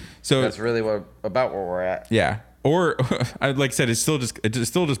 exactly. So That's really about where we're at. yeah, or like I said, it still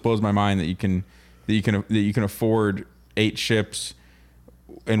just blows my mind that you can afford 8 ships,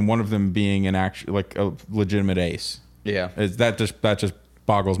 and one of them being an actual like a legitimate ace. Yeah. That just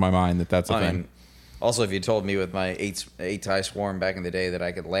boggles my mind that that's a I thing. mean, also, if you told me with my 8 tie swarm back in the day that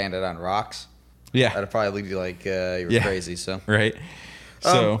I could land it on rocks, Yeah, I'd probably be like, you're Yeah. crazy. So, right.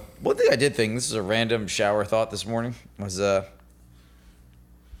 So one thing I did think, this is a random shower thought this morning, was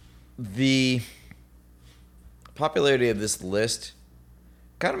the popularity of this list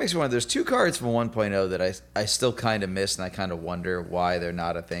kind of makes me wonder. There's 2 cards from 1.0 that I still kind of miss, and I kind of wonder why they're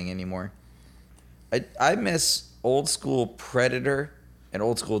not a thing anymore. I miss old school Predator and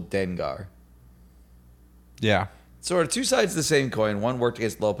old school Dengar. yeah, Sort of 2 sides of the same coin. One worked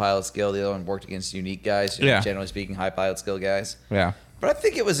against low pilot skill, the other one worked against unique guys. Yeah. Generally speaking, high pilot skill guys. yeah, But I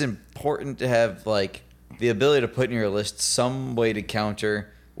think it was important to have like the ability to put in your list some way to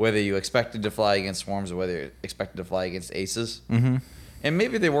counter whether you expected to fly against swarms or whether you expected to fly against aces. Mm-hmm. And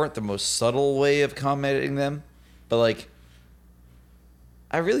maybe they weren't the most subtle way of combating them, but like,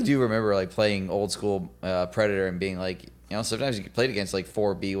 I really do remember like playing old school Predator and being like, sometimes you played against like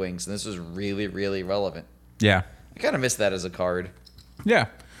 4 B-Wings, and this was really, really relevant. Yeah. I kind of miss that as a card. Yeah.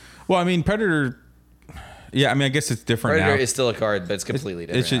 Well, I mean, Predator. Yeah, I mean, I guess it's different Predator now. is still a card, but it's completely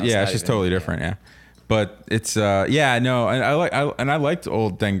different. It's just, now. it's just totally different. Yeah. But it's no, and I liked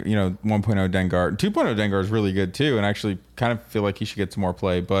old 1.0 Dengar. 2.0 Dengar is really good too, and I actually kind of feel like he should get some more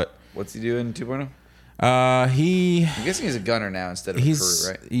play. But what's he doing in 2.0? I'm guessing he's a gunner now instead of a crew,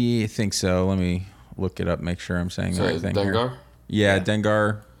 right? Yeah, I think so. Let me look it up, make sure I'm saying the right thing Dengar? here. Yeah,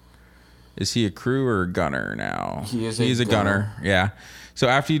 Dengar. Is he a crew or a gunner now? He is a gunner. Yeah. So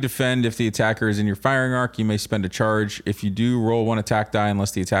after you defend, if the attacker is in your firing arc, you may spend a charge. If you do, roll 1 attack die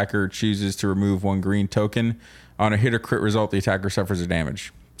unless the attacker chooses to remove 1 green token. On a hit or crit result, the attacker suffers a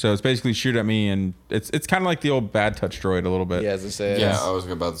damage. So it's basically shoot at me, and it's kind of like the old bad touch droid a little bit. Yeah, as I say. Yeah, I was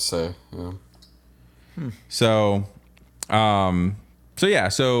about to say. Yeah. So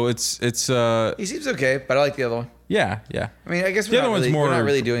it's he seems okay, but I like the other one. Yeah. I mean, I guess we're not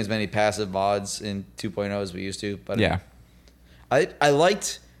really doing as many passive mods in 2.0 as we used to, but yeah. I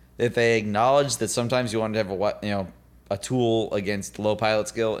liked that they acknowledged that sometimes you wanted to have a tool against low pilot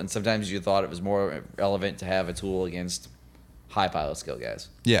skill, and sometimes you thought it was more relevant to have a tool against high pilot skill guys.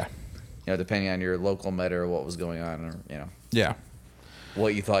 Yeah. Depending on your local meta or what was going on, or Yeah.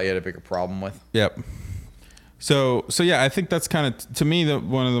 what you thought you had a bigger problem with. Yep. So yeah, I think that's kind of, to me,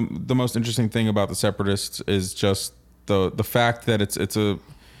 one of the most interesting thing about the Separatists is just the fact that it's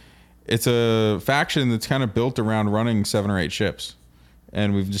a faction that's kind of built around running 7 or 8 ships,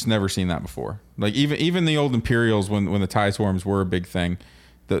 and we've just never seen that before. Like even the old Imperials, when the TIE swarms were a big thing,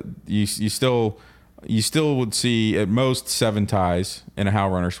 that you still would see at most 7 TIEs in a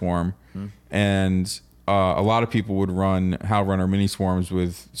HAL Runner swarm, and a lot of people would run HAL Runner mini swarms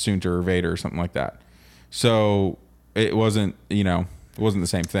with Soontir or Vader or something like that. So it wasn't the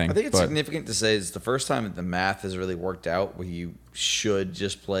same thing. I think it's significant to say it's the first time that the math has really worked out where you should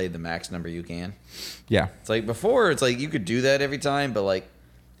just play the max number you can. Yeah. It's like before, it's like you could do that every time, but like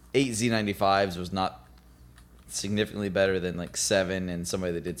 8 Z95s was not significantly better than like 7 and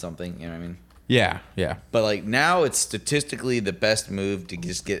somebody that did something, you know what I mean? Yeah. But like now it's statistically the best move to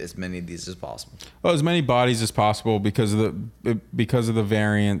just get as many of these as possible. Well, as many bodies as possible because of the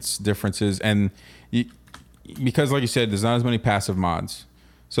variance differences, and because, like you said, there's not as many passive mods.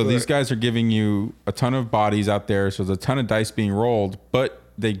 So these guys are giving you a ton of bodies out there. So there's a ton of dice being rolled, but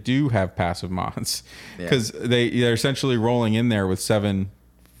they do have passive mods because they're essentially rolling in there with 7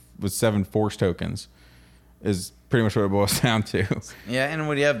 force tokens. Is pretty much what it boils down to. Yeah, and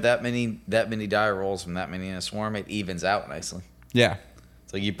when you have that many die rolls from that many in a swarm, it evens out nicely. Yeah.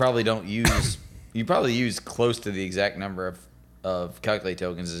 So you probably use close to the exact number of calculate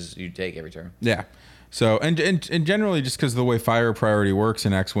tokens as you take every turn. Yeah. So and generally, just because of the way fire priority works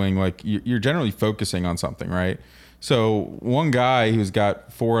in X-Wing, like you're generally focusing on something, right? So one guy who's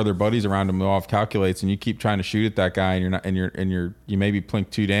got 4 other buddies around him who all have calculates, and you keep trying to shoot at that guy, and you maybe plink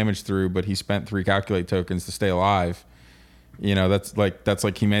 2 damage through, but he spent 3 calculate tokens to stay alive. That's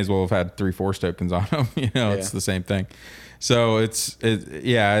like he may as well have had 3 force tokens on him. It's the same thing. So it's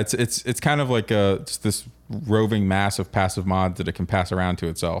kind of like just this roving mass of passive mods that it can pass around to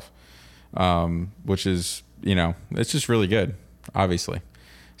itself. Which is, it's just really good, obviously.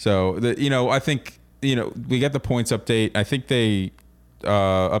 So I think, we got the points update. I think they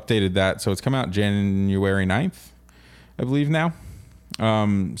updated that. So it's come out January 9th, I believe now.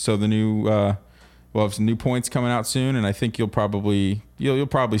 So the new, we'll have some new points coming out soon. And I think you'll probably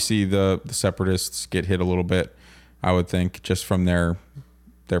see the Separatists get hit a little bit, I would think, just from their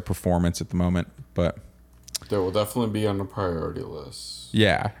performance at the moment. But they will definitely be on the priority list.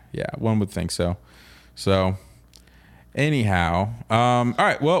 Yeah, one would think so. So, anyhow, all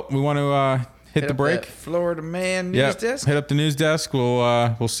right. Well, we want to hit the break. Florida man news desk. Hit up the news desk.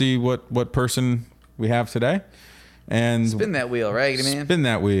 We'll see what person we have today, and spin that wheel, Raggedy Man. Spin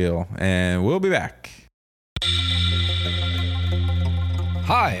that wheel, and we'll be back.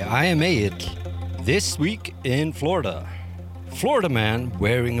 Hi, I am Ayed. This week in Florida, Florida man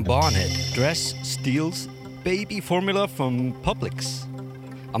wearing a bonnet dress steals baby formula from Publix.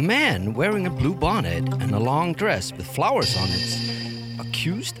 A man wearing a blue bonnet and a long dress with flowers on it,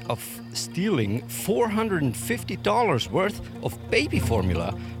 accused of stealing $450 worth of baby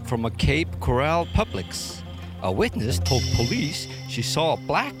formula from a Cape Coral Publix. A witness told police she saw a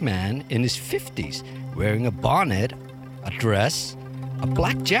black man in his 50s wearing a bonnet, a dress, a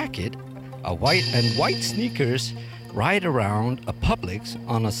black jacket, white sneakers, ride around a Publix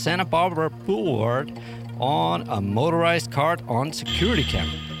on a Santa Barbara boulevard on a motorized cart on security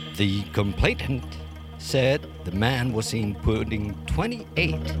camera. The complainant said the man was seen putting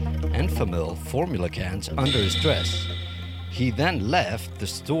 28 Enfamil formula cans under his dress. He then left the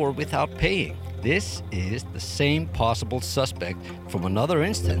store without paying. This is the same possible suspect from another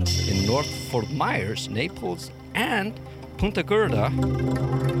instance in North Fort Myers, Naples, and Punta Gorda.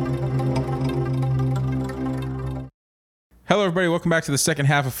 Hello, everybody. Welcome back to the second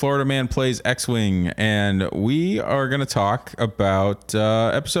half of Florida Man Plays X-Wing, and we are going to talk about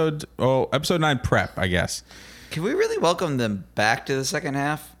episode 9 prep, I guess. Can we really welcome them back to the second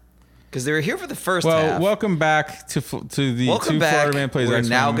half? Because they were here for the first Well, half. welcome back to the Welcome back. Florida Man Plays We're X-Wing.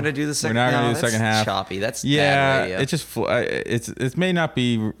 now going to do the second half. We're now going to do the second half. Choppy. That's yeah. bad radio. It just it may not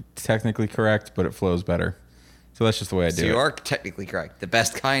be technically correct, but it flows better. So that's just the way I do So it. you are technically correct. The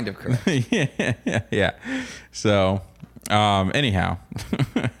best kind of correct. yeah. So, anyhow,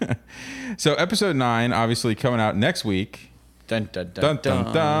 so episode 9, obviously coming out next week. Dun, dun, dun, Dun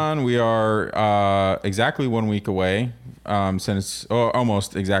dun dun. We are exactly 1 week away. Since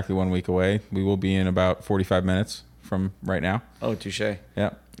almost exactly 1 week away. We will be in about 45 minutes from right now. Oh, touche.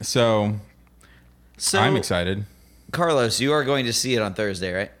 Yeah. So I'm excited. Carlos, you are going to see it on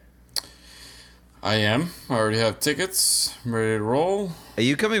Thursday, right? I am. I already have tickets. I'm ready to roll. Are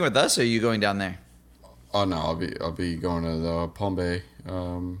you coming with us or are you going down there? Oh no, I'll be going to the Palm Bay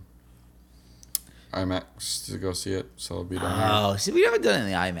IMAX to go see it. So I'll be down there. Oh, see, we haven't done it in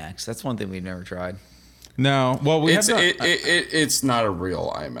the IMAX. That's one thing we've never tried. No. Well, we It's have not, it's not a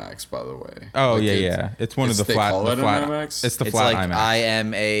real IMAX, by the way. Oh Like, yeah. It's one of the they flat. call The it an flat IMAX? It's the It's flat like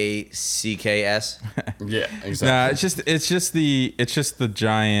IMAX. IMACKS. Yeah, exactly. Nah, it's just the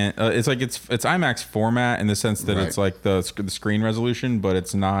giant. It's like it's IMAX format in the sense that it's Right. like the screen resolution, but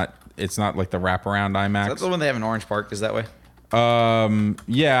it's not like the wraparound IMAX. That's the one they have in Orange Park. Is that way?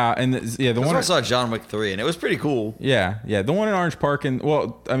 Yeah, and the one I saw John Wick 3, and it was pretty cool. Yeah, the one in Orange Park, and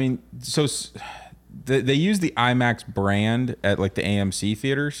well, I mean, so they use the IMAX brand at like the AMC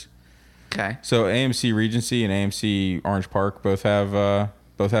theaters. Okay. So AMC Regency and AMC Orange Park both have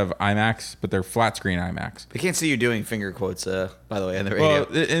IMAX, but they're flat screen IMAX. I can't see you doing finger quotes, by the way, on the radio.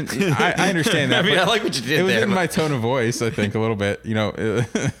 Well, I understand that. I mean, but I like what you did It was there, in but- my tone of voice, I think, a little bit. You know,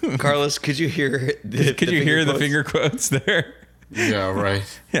 Carlos, could you hear the the finger quotes there? Yeah, right.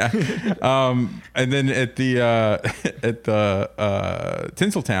 Yeah. And then at the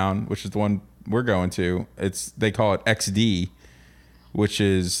Tinseltown, which is the one we're going to, they call it XD, which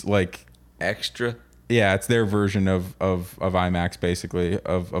is like extra? yeah, it's their version of IMAX, basically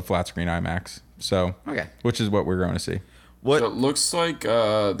of flat screen IMAX. So Okay. which is what we're going to see. What? So it looks like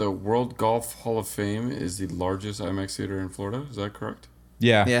the World Golf Hall of Fame is the largest IMAX theater in Florida. Is that correct?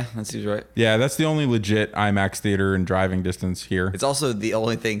 Yeah. Yeah, that seems right. Yeah, that's the only legit IMAX theater in driving distance here. It's also the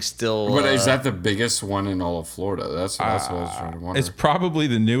only thing still. But is that the biggest one in all of Florida? That's what I was trying to wonder. It's probably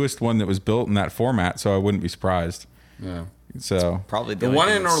the newest one that was built in that format, so I wouldn't be surprised. Yeah. So probably The only one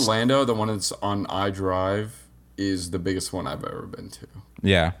thing in that's- Orlando, the one that's on iDrive, is the biggest one I've ever been to.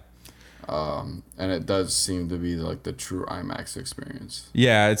 yeah. And it does seem to be like the true IMAX experience.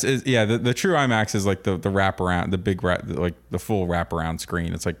 Yeah, it's the true IMAX is like the wraparound, the big like the full wraparound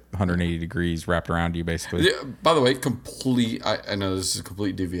screen. It's like 180 degrees wrapped around you basically. Yeah, by the way, I know this is a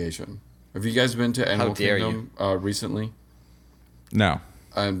complete deviation. Have you guys been to Animal dare Kingdom recently? No,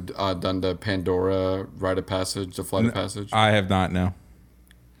 And done the Pandora Rite of Passage, the Flight of Passage? I have not. No.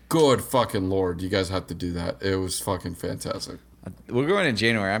 Good fucking lord, you guys have to do that. It was fucking fantastic. We're going in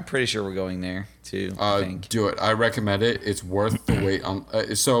January. I'm pretty sure we're going there too. I think. Do it. I recommend it. It's worth the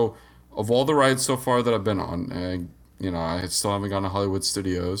wait. So, of all the rides so far that I've been on, I still haven't gone to Hollywood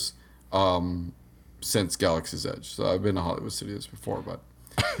Studios since Galaxy's Edge. So I've been to Hollywood Studios before, but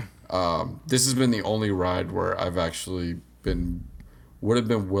this has been the only ride where I've actually would have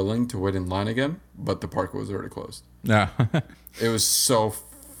been willing to wait in line again, but the park was already closed. No. It was so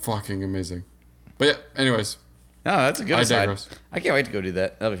fucking amazing. But yeah, anyways. No, that's a good I aside. digress. I can't wait to go do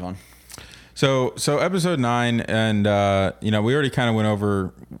that. That'll be fun. So episode 9, and we already kind of went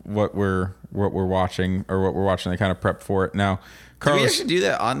over what we're watching or what we're watching. They kind of prep for it. Now, Did we Carlos, actually do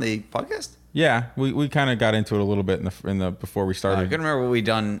that on the podcast? yeah, we kind of got into it a little bit in the before we I started. couldn't remember what we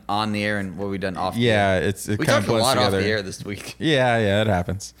done on the air and what we done off. the Yeah, air. it We kind of talked a blends lot together. off the air this week. Yeah, it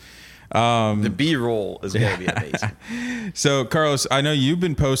happens. The B roll is going to be amazing. So, Carlos, I know you've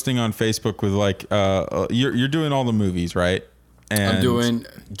been posting on Facebook with like you're doing all the movies, right? And I'm doing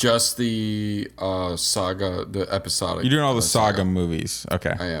just the saga, the episodic. You're doing all the saga movies.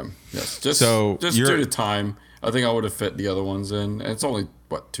 Okay. I am. Yes. Just So just you're- due to time, I think I would have fit the other ones in. And it's only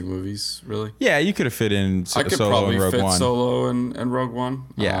what, 2 movies really? Yeah, you could have fit in I could Solo probably and Rogue fit One. Solo and Rogue One.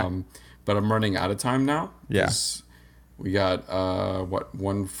 Yeah. But I'm running out of time now. Yeah. 'cause we got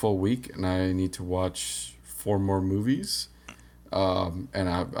 1 full week, and I need to watch 4 more movies. And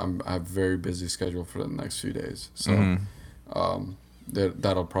I have a very busy schedule for the next few days. So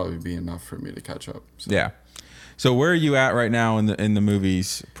that'll probably be enough for me to catch up. So. Yeah. So where are you at right now in the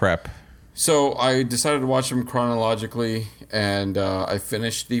movies prep? So I decided to watch them chronologically, and I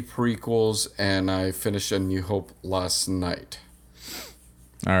finished the prequels, and I finished A New Hope last night.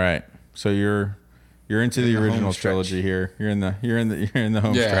 All right. So you're into the the original home stretch. trilogy here. You're in the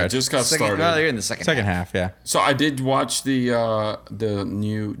home Yeah, stretch. just got Second, started. well, you're in the second half, yeah. So I did watch the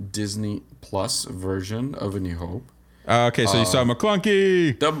new Disney Plus version of A New Hope. Okay, so you saw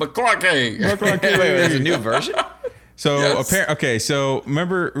McClunky. The McClunky. Wait, there's a new version? So Yes. okay, so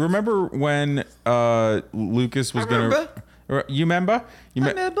remember when Lucas was gonna. You remember? You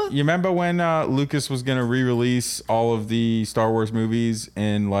remember when Lucas was gonna re-release all of the Star Wars movies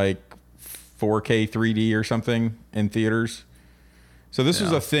in like 4K 3D or something in theaters? So this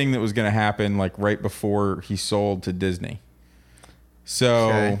was a thing that was gonna happen like right before he sold to Disney. So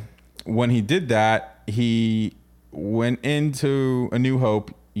Okay. when he did that, he went into A New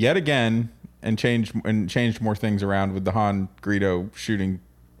Hope yet again and changed more things around with the Han Greedo shooting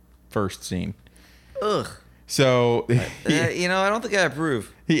first scene. Ugh. So I don't think I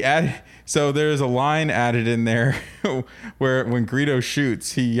approve. he added. So there's a line added in there where when Greedo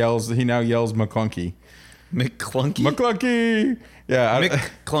shoots, he now yells McClunky. McClunky? McClunky. Yeah.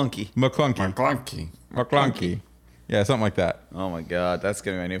 McClunky. McClunky. McClunky. McClunky. Yeah, something like that. Oh my god, that's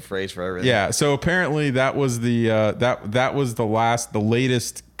gonna be my new phrase for everything. Yeah. So apparently that was the that was the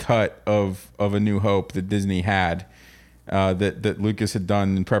latest cut of A New Hope that Disney had that Lucas had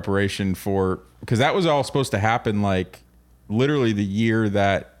done in preparation for, because that was all supposed to happen like literally the year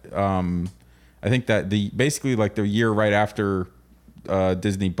that I think that basically like the year right after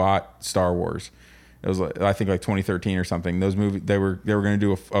Disney bought Star Wars. It was I think like 2013 or something. Those movies they were going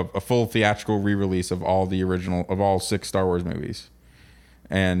to do a full theatrical re-release of all 6 Star Wars movies,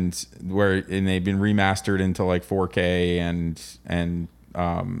 and they've been remastered into like 4K and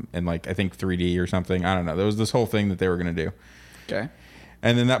like I think 3D or something. I don't know. There was this whole thing that they were going to do. Okay.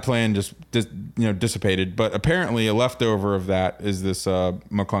 And then that plan just dissipated. But apparently a leftover of that is this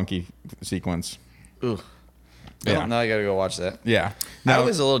McClunky sequence. Ooh. Yeah. Now I gotta go watch that. Yeah. I Now,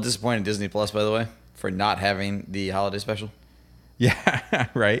 was a little disappointed in Disney Plus, by the way, for not having the holiday special. yeah,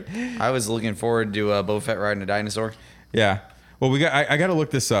 right. I was looking forward to Boba Fett riding a dinosaur. Yeah. Well, I got to look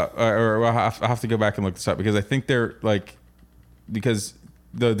this up, or I'll have to go back and look this up because I think they're like, because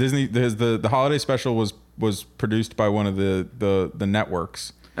the Disney the holiday special was produced by one of the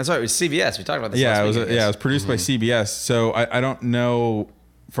networks. That's right. It was CBS. We talked about this. Yeah, last it was week, I it guess. was produced by CBS. So I don't know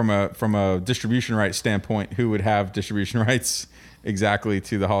from a distribution rights standpoint who would have distribution rights exactly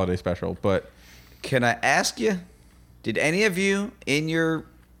to the holiday special, but Can I ask you? Did any of you, in your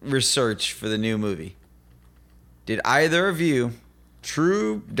research for the new movie, did either of you,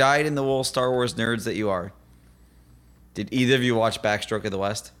 true dyed-in-the-wool Star Wars nerds that you are, did either of you watch Backstroke of the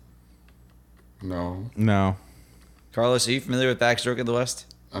West? No, no. Carlos, are you familiar with Backstroke of the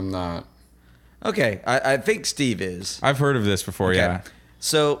West? I'm not. Okay, I think Steve is. I've heard of this before. Okay. Yeah.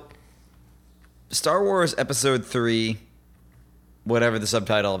 So, Star Wars Episode 3, whatever the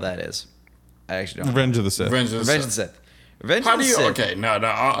subtitle of that is. I actually don't know. Revenge of the Sith. Revenge of the Revenge of the Sith. Sith. Revenge How of do the you? Sith. Okay,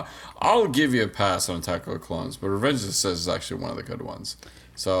 no. I'll give you a pass on Attack of the Clones, but Revenge of the Sith is actually one of the good ones.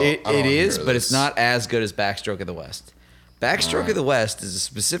 So I don't It wanna is, hear but this. it's not as good as Backstroke of the West. Backstroke of the West is a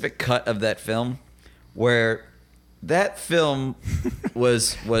specific cut of that film where that film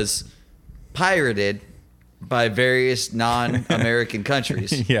was pirated by various non-American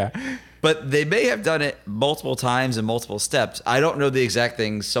countries. Yeah. But they may have done it multiple times in multiple steps. I don't know the exact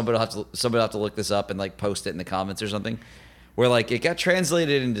things. Somebody will have to look this up and like post it in the comments or something. Where like it got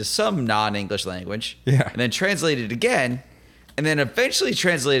translated into some non-English language, Yeah. and then translated again, and then eventually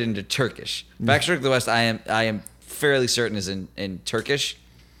translated into Turkish. Backstroke of the West, I am fairly certain is in Turkish.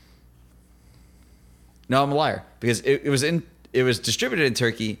 No, I'm a liar because it was distributed in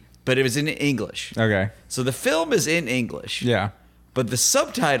Turkey, but it was in English. Okay. So the film is in English. Yeah. But the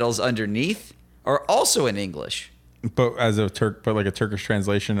subtitles underneath are also in English. But like a Turkish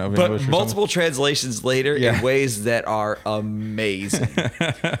translation of But English or multiple translations later Yeah. in ways that are amazing.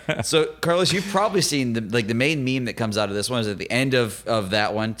 So, Carlos, you've probably seen the main meme that comes out of this one is at the end of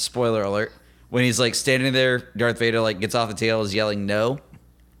that one, spoiler alert, when he's like standing there, Darth Vader like gets off the tail, is yelling no.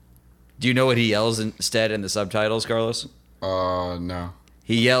 Do you know what he yells instead in the subtitles, Carlos? No.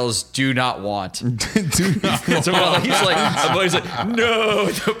 he yells, "Do not want." Do not So he's like, no.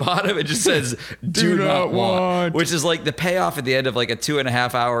 At the bottom, it just says, "Do not want," which is like the payoff at the end of like a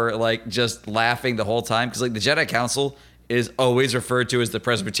 2.5 hour like just laughing the whole time, because like the Jedi Council is always referred to as the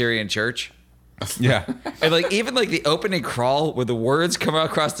Presbyterian Church. Yeah. And like even like the opening crawl where the words come out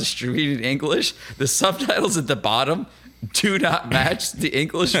across the street in English, the subtitles at the bottom do not match the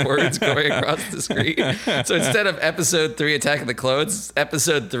English words going across the screen. So instead of episode 3 Attack of the Clones, it's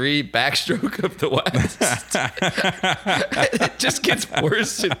episode 3 Backstroke of the West. It just gets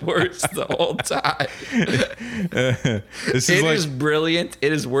worse and worse the whole time. This It is is brilliant.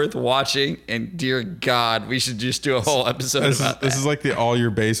 It is worth watching. And dear God, we should just do a whole episode about that. This is like the all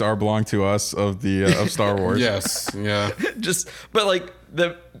your base are belong to us of the of Star Wars. Yes. Yeah. But like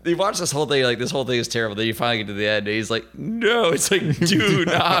you watch this whole thing, like this whole thing is terrible. Then you finally get to the end, and he's like, "No," it's like, "Do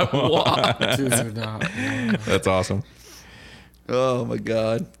not want." Do not. That's awesome. Oh my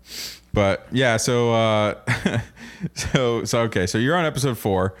God. But yeah, so okay, so you're on episode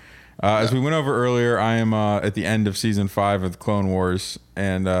 4. As we went over earlier, I am at the end of season 5 of the Clone Wars,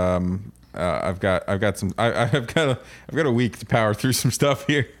 and I've got a week to power through some stuff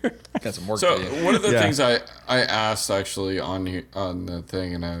here. Got some work So to do. one of the Yeah. things I asked actually on the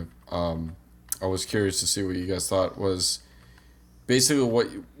thing, and I was curious to see what you guys thought, was basically what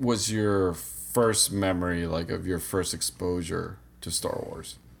was your first memory like of your first exposure to Star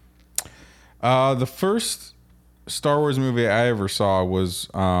Wars? The first Star Wars movie I ever saw was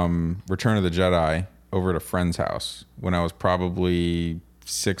Return of the Jedi over at a friend's house when I was probably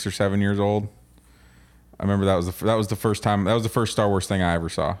 6 or 7 years old. I remember that was the first time. That was the first Star Wars thing I ever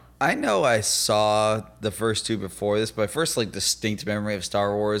saw. I know I saw the first 2 before this, but my first like distinct memory of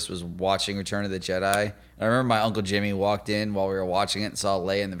Star Wars was watching Return of the Jedi. And I remember my Uncle Jimmy walked in while we were watching it and saw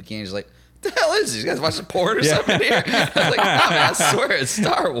Leia in the bikini. He's like, "The hell is this? You guys watching porn or something here?" I was like, "No, man, I swear it's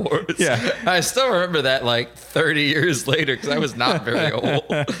Star Wars." Yeah. I still remember that like 30 years later because I was not very old.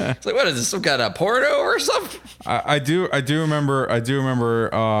 It's like, what is this? Some kind of porno or something? I do remember,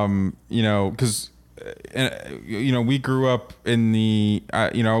 you know, because you know, we grew up in the,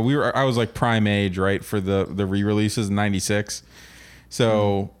 I was like prime age, right, for the re-releases in '96.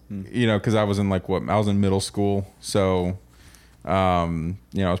 So, you know, because I was in middle school. So, you know,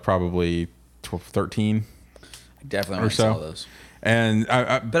 I was probably 12, 13. I definitely Or so. saw those. And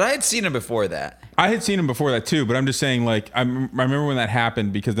But I had seen them before that. I had seen him before that too, but I'm just saying, like, I remember when that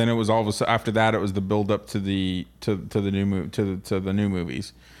happened, because then it was all of a sudden, after that, it was the build up to the new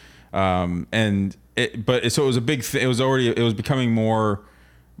movies, so it was a big thing. It was becoming more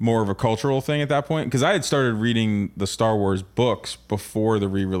of a cultural thing at that point, because I had started reading the Star Wars books before the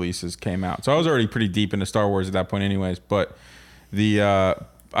re-releases came out, so I was already pretty deep into Star Wars at that point, anyways. But I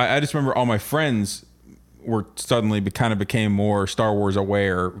just remember all my friends were suddenly became more Star Wars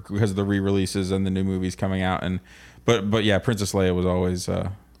aware because of the re-releases and the new movies coming out. But yeah, Princess Leia was always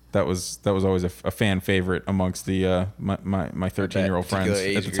that was always a fan favorite amongst the my 13-year-old friends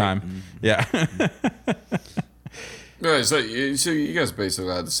at the time. Mm-hmm. Yeah. Right, so you guys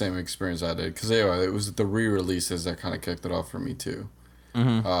basically had the same experience I did, because it was the re-releases that kind of kicked it off for me too,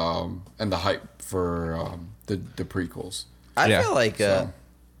 and the hype for the prequels. I feel like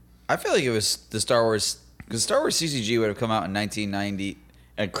it was the Star Wars, because Star Wars CCG would have come out in 1990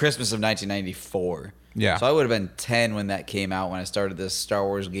 at Christmas of 1994. Yeah. So I would have been 10 when that came out, when I started this Star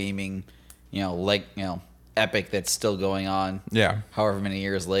Wars gaming, epic that's still going on. Yeah. However many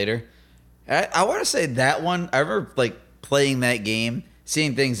years later. I want to say that one, I remember like playing that game,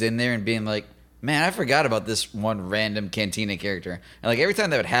 seeing things in there and being like, man, I forgot about this one random Cantina character. And like every time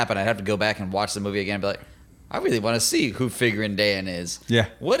that would happen, I'd have to go back and watch the movie again and be like, I really want to see who Figurin Dan is. Yeah.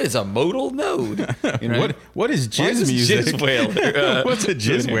 What is a modal node? You know? What is Why jizz is music? Jizz whaler? What's a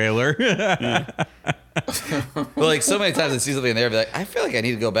jizz whaler? Well, like so many times I see something in there, I'd be like, I feel like I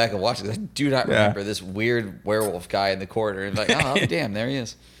need to go back and watch it. I do not remember this weird werewolf guy in the corner. And like, oh damn, there he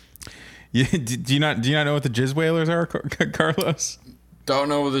is. Do you not know what the jizz whalers are, Carlos? Don't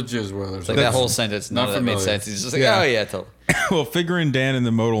know what the jizz whalers. Like that whole sentence, none of that made sense. He's just like, oh yeah, totally. Well, Figurin Dan and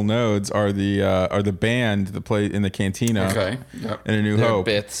the Modal Nodes are the band that play in the Cantina. Okay. Yep. In A New They're Hope.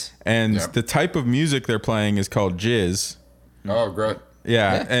 bits. And Yep. the type of music they're playing is called jizz. Oh, great.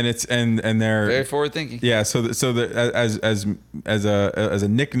 Yeah, and it's and they're Very forward thinking. Yeah, so as a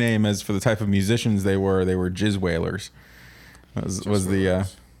nickname as for the type of musicians they were jizz whalers.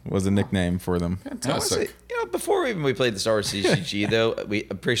 Was the nickname for them. I wanna Fantastic. say, before we played the Star Wars CCG, though,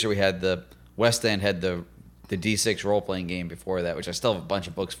 I'm pretty sure we had the West End had the D6 role playing game before that, which I still have a bunch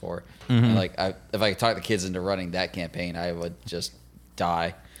of books for. And like, if I could talk the kids into running that campaign, I would just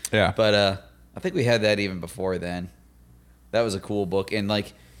die. Yeah. But I think we had that even before then. That was a cool book. And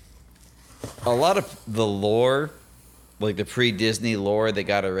like a lot of the lore, like the pre-Disney lore that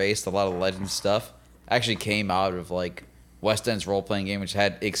got erased, a lot of legend stuff actually came out of like West End's role-playing game, which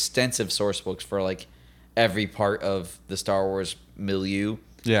had extensive source books for like every part of the Star Wars milieu.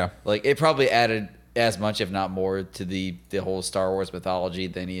 Yeah. Like it probably added as much, if not more, to the whole Star Wars mythology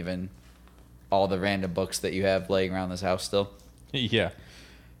than even all the random books that you have laying around this house still. Yeah.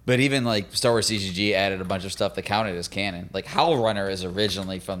 But even like Star Wars CCG added a bunch of stuff that counted as canon. Like Howl Runner is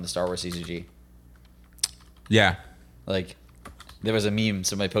originally from the Star Wars CCG. Yeah. Like there was a meme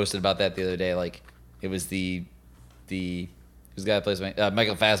somebody posted about that the other day. Like it was the who's the guy that plays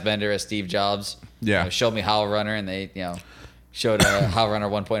Michael Fassbender as Steve Jobs. Yeah. Show me Howl Runner, and they showed Howl Runner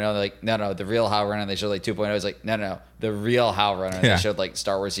 1.0. They're like, no, the real Howl Runner. And they showed like 2.0. It's like, no, the real Howl Runner. And Yeah. they showed like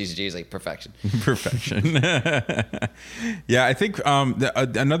Star Wars CCG is like perfection. Perfection. Yeah, I think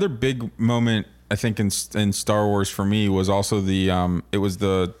another big moment I think in Star Wars for me was also the THX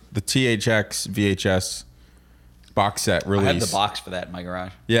VHS box set release. I have the box for that in my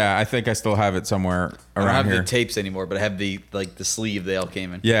garage. Yeah, I think I still have it somewhere I don't around have here. the tapes anymore, but I have the sleeve they all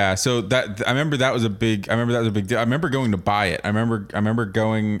came in. Yeah, so that I remember that was a big deal. I remember going to buy it. I remember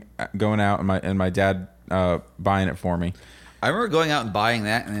going out and my dad buying it for me. I remember going out and buying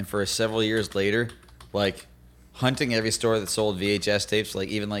that, and then for several years later, like hunting every store that sold VHS tapes, like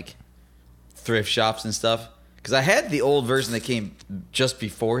even like thrift shops and stuff. Because I had the old version that came just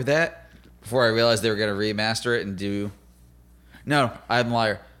before that, before I realized they were going to remaster it and do. No, I'm a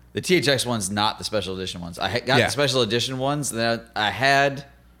liar. The THX one's not the special edition ones. I got Yeah. the special edition ones. Then I had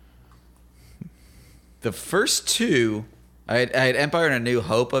the first two. I had Empire and A New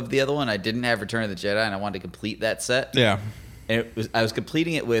Hope of the other one. I didn't have Return of the Jedi, and I wanted to complete that set. Yeah. And I was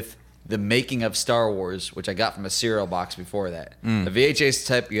completing it with the Making of Star Wars, which I got from a cereal box before that. The VHS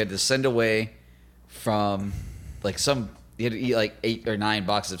type you had to send away from like you had to eat like 8 or 9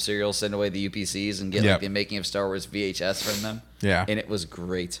 boxes of cereal, send away the UPCs, and get Yep. like the Making of Star Wars VHS from them. Yeah. And it was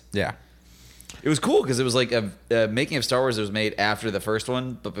great. Yeah. It was cool because it was like a Making of Star Wars that was made after the first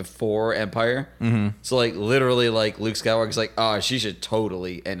one, but before Empire. Mm-hmm. So like literally, like Luke Skywalker's like, oh, she should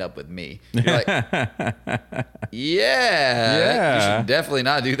totally end up with me. You're like, yeah, you should definitely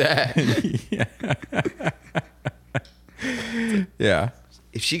not do that. Yeah.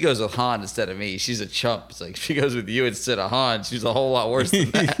 If she goes with Han instead of me, she's a chump. It's like if she goes with you instead of Han, she's a whole lot worse than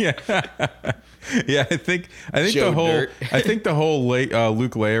that. Yeah, I think Joe Dirt. the whole Luke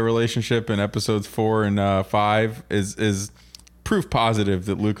Leia relationship in episodes 4 and 5 is proof positive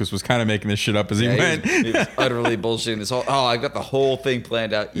that Lucas was kind of making this shit up as he went. He was utterly bullshitting this whole. Oh, I've got the whole thing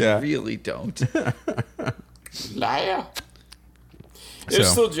planned out. You really don't. Liar.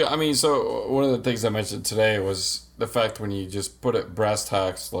 It's So- still, I mean, so one of the things I mentioned today was the fact when you just put it brass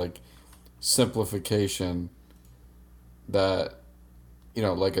tacks, like simplification, that, you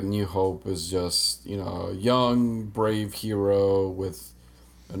know, like A New Hope is just, you know, a young, brave hero with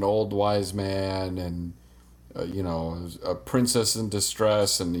an old wise man and, you know, a princess in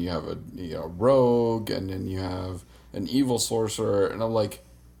distress, and you have a rogue, and then you have an evil sorcerer, and I'm like,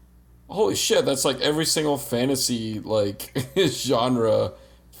 holy shit, that's like every single fantasy like genre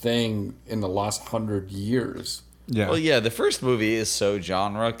thing in the last 100 years. Yeah. Well, yeah, the first movie is so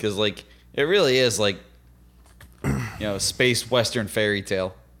genre because like it really is like space western fairy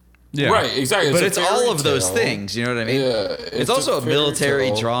tale. Yeah. Right, exactly. But a it's all fairy of those tale. things, you know what I mean? Yeah, It's also a fairy military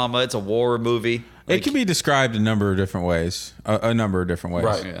tale. drama. It's a war movie. It can be described a number of different ways. A number of different ways.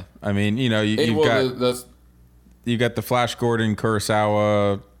 Right. Yeah. I mean, you know, Hey, you've well, got that's you got the Flash Gordon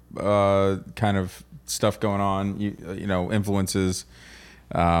Kurosawa kind of stuff going on. You know, influences.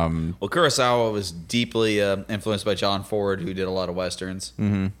 Well, Kurosawa was deeply influenced by John Ford, who did a lot of westerns.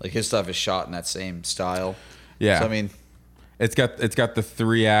 Mm-hmm. Like his stuff is shot in that same style. Yeah. So I mean, It's got the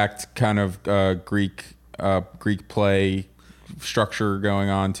 3-act kind of Greek play structure going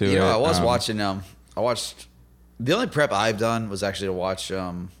on to it. I was watching. I watched. The only prep I've done was actually to watch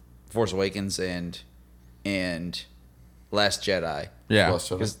Force Awakens and Last Jedi. Yeah. Last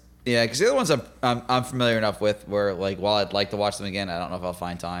Because the other ones I'm familiar enough with, where like while I'd like to watch them again, I don't know if I'll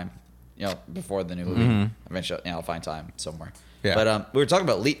find time. Before the new movie, eventually, I'll find time somewhere. Yeah. But we were talking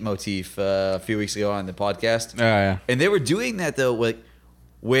about leitmotif a few weeks ago on the podcast. Yeah. And they were doing that though, like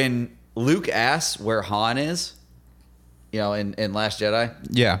when Luke asks where Han is, in Last Jedi.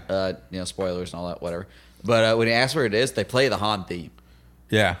 Yeah. Spoilers and all that, whatever. But when he asks where it is, they play the Han theme.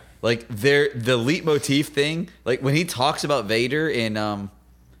 Yeah. Like the leitmotif thing, like when he talks about Vader in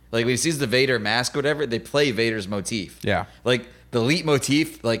like when he sees the Vader mask or whatever, they play Vader's motif. Yeah. Like the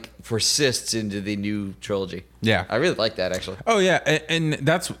leitmotif like persists into the new trilogy. Yeah. I really like that actually. Oh yeah, and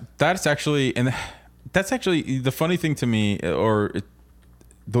that's actually, and That's actually the funny thing to me, the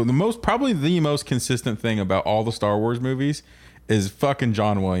most consistent thing about all the Star Wars movies is fucking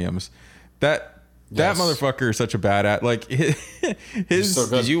John Williams. That motherfucker is such a badass. Like his so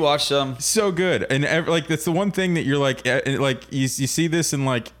good. Did you watch some? So good, and like that's the one thing that you're like you see this in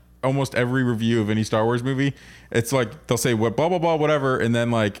like almost every review of any Star Wars movie. It's like they'll say what blah blah blah whatever, and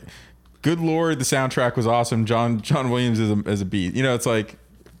then like, good lord, the soundtrack was awesome. John Williams is a beat. You know, it's like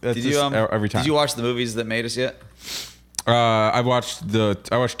that's every time. Did you watch the movies that made us yet? I watched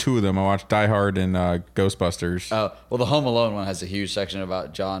two of them. I watched Die Hard and Ghostbusters. Oh, well, the Home Alone one has a huge section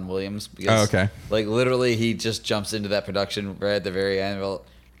about John Williams. Because, okay. Like, literally, he just jumps into that production right at the very end. Well,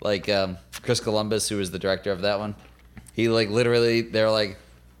 like, Chris Columbus, who was the director of that one, he, like, literally, they're like,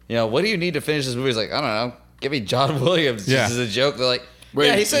 you know, what do you need to finish this movie? He's like, I don't know. Give me John Williams. Yeah. Just as a joke. They're like, Wait,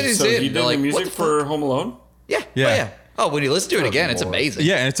 yeah, he said he's so in. he did They're the like, music what the for fuck? Home Alone? Yeah. Yeah. Oh, yeah. Oh, when you listen to it again, it's amazing.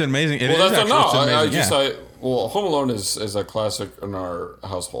 Yeah, it's amazing. Well, that's it's amazing. Well, Home Alone is a classic in our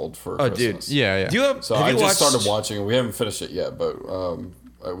household for Oh, Christmas. dude. Yeah. Do you have, So have I you just watched, started watching it. We haven't finished it yet,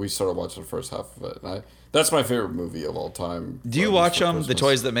 but we started watching the first half of it. And that's my favorite movie of all time. Do you at watch least for The Christmas.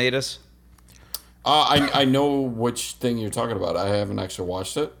 Toys That Made Us? I know which thing you're talking about. I haven't actually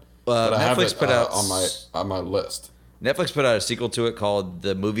watched it, but I have Netflix it put out on my list. Netflix put out a sequel to it called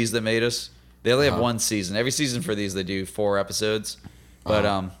The Movies That Made Us. They only have one season. Every season for these, they do 4 episodes.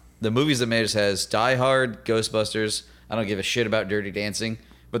 But The Movies That Made Us has Die Hard, Ghostbusters. I don't give a shit about Dirty Dancing.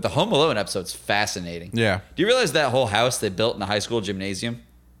 But the Home Alone episode's fascinating. Yeah. Do you realize that whole house they built in a high school gymnasium?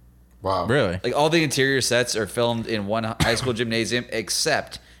 Wow, Really? Like, all the interior sets are filmed in one high school gymnasium,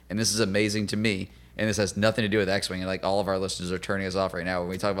 except, and this is amazing to me, and this has nothing to do with X-Wing, and like all of our listeners are turning us off right now when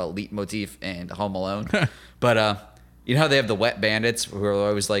we talk about Leitmotif and Home Alone. But you know how they have the wet bandits who are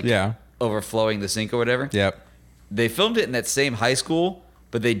always like overflowing the sink or whatever? Yep. They filmed it in that same high school,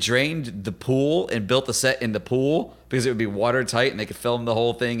 but they drained the pool and built the set in the pool because it would be watertight and they could film the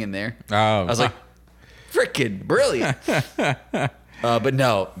whole thing in there. Oh. I was like, freaking brilliant. But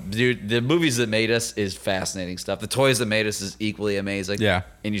no, dude, The Movies That Made Us is fascinating stuff. The Toys That Made Us is equally amazing. Yeah.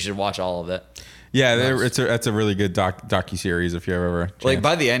 And you should watch all of it. Yeah, it's a really good docu-series if you ever Like,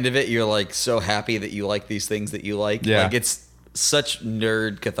 by the end of it, you're like so happy that you like these things that you like. Yeah. Like, it's such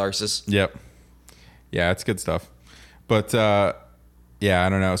nerd catharsis. Yep. Yeah, it's good stuff. But yeah, I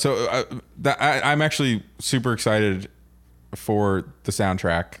don't know. So I'm actually super excited for the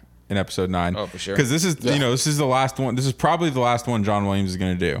soundtrack in episode 9. Oh, for sure. Because this is this is the last one. This is probably the last one John Williams is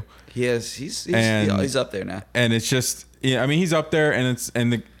going to do. He's up there now. And it's just I mean he's up there, and it's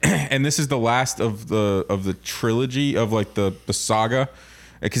and this is the last of the trilogy of like the saga.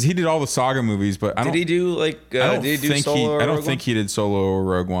 Because he did all the saga movies, but Did he do like? Did he do Solo? I don't think he did Solo or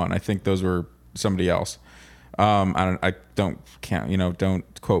Rogue One. I think those were somebody else. I don't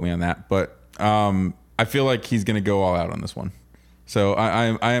quote me on that, but I feel like he's gonna go all out on this one. So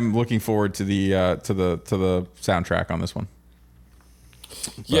I am looking forward to the soundtrack on this one.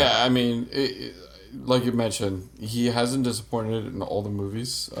 Yeah, I mean, like you mentioned, he hasn't disappointed in all the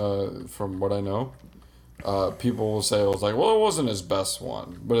movies. From what I know, people will say it was like, well, it wasn't his best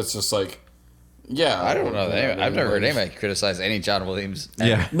one, but it's just like, yeah, I don't know. I've never heard like, anybody criticize any John Williams.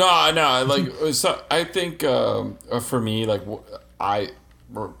 Yeah. No, like so. I think for me, like I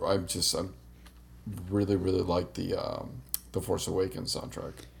really like the Force Awakens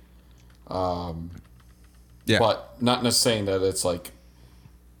soundtrack. Yeah. But not necessarily that it's like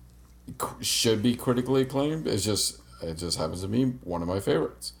should be critically acclaimed. It just happens to be one of my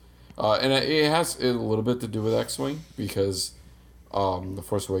favorites, and it has a little bit to do with X-Wing because the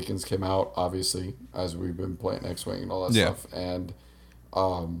Force Awakens came out obviously as we've been playing X-Wing and all that stuff, and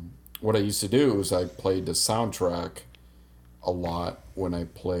what I used to do is I played the soundtrack a lot when I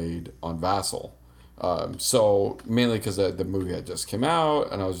played on Vassal. So mainly because the movie had just came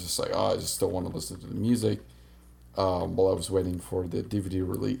out, and I was just like, I just still want to listen to the music while I was waiting for the DVD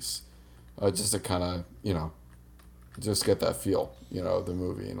release, just to kind of just get that feel, of the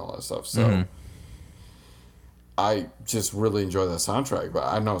movie and all that stuff. So I just really enjoy that soundtrack, but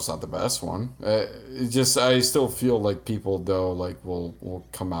I know it's not the best one. I still feel like people though will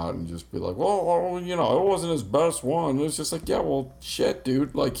come out and just be like, well, it wasn't his best one. It's just like, yeah, well, shit,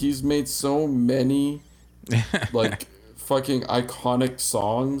 dude. Like he's made so many like fucking iconic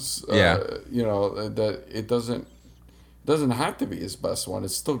songs. That it doesn't have to be his best one.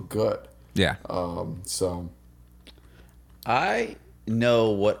 It's still good. Yeah. So I know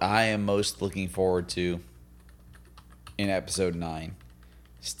what I am most looking forward to in episode 9.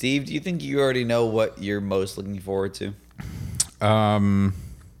 Steve, do you think you already know what you're most looking forward to? I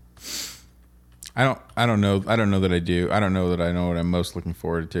don't know that I do. I don't know that I know what I'm most looking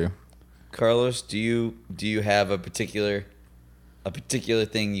forward to. Carlos, do you have a particular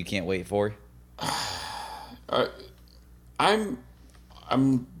thing you can't wait for? I'm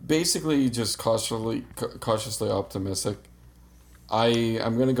basically just cautiously optimistic.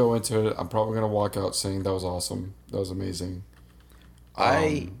 I'm gonna go into it. I'm probably gonna walk out saying that was awesome. That was amazing.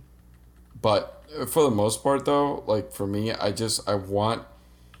 But for the most part, though, like for me, I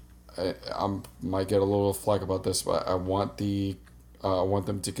might get a little flack about this, but I want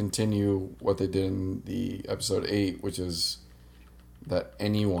them to continue what they did in the episode 8, which is that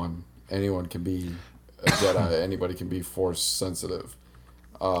anyone can be a Jedi. Anybody can be Force sensitive.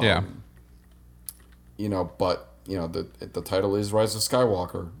 Yeah. But the title is Rise of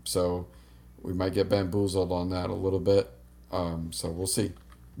Skywalker, so we might get bamboozled on that a little bit. So we'll see.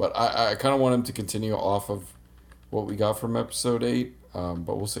 But I kind of want him to continue off of what we got from episode 8,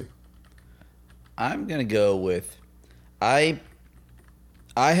 but we'll see. I'm gonna go with I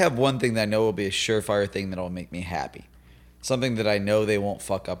have one thing that I know will be a surefire thing that'll make me happy. Something that I know they won't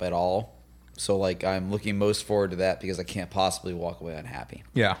fuck up at all. So like I'm looking most forward to that because I can't possibly walk away unhappy.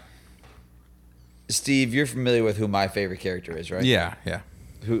 Yeah. Steve, you're familiar with who my favorite character is, right? Yeah.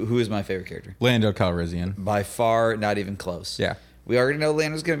 Who is my favorite character? Lando Calrissian. By far, not even close. Yeah. We already know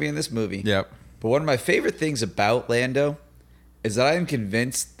Lando's going to be in this movie. Yep. But one of my favorite things about Lando is that I am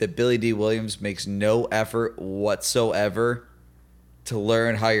convinced that Billy D. Williams makes no effort whatsoever to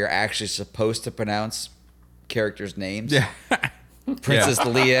learn how you're actually supposed to pronounce characters' names. Yeah. Princess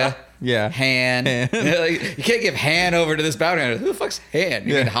Leia. Yeah. Han. Like, you can't give Han over to this bounty hunter. Who the fuck's Han?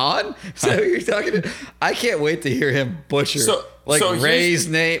 You mean Han? Is that who you're talking to? I can't wait to hear him butcher Rey's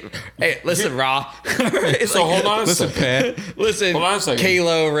name. Hey, listen, Raw. Hold on a second. Listen, hold on a second.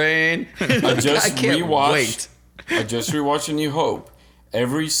 Kylo Ren. I just can't wait. I just rewatched A New Hope.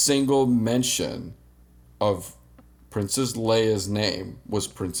 Every single mention of Princess Leia's name was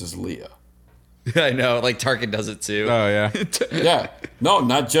Princess Leia. I know, like Tarkin does it too. Oh yeah. Yeah. No,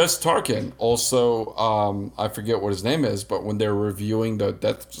 not just Tarkin. Also, I forget what his name is, but when they're reviewing the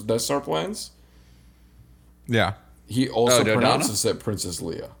Death Star plans, Yeah. he also pronounces it Princess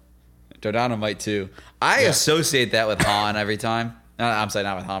Leia. Dodano might too. I associate that with Han every time. I'm sorry,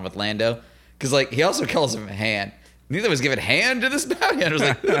 not with Han, with Lando. Because like he also calls him Han. Neither was given hand to this bounty hunter. I was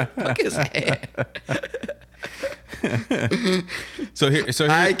like, who the fuck is Han? So here,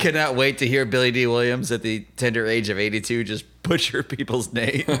 I cannot wait to hear Billy D. Williams at the tender age of 82 just butcher people's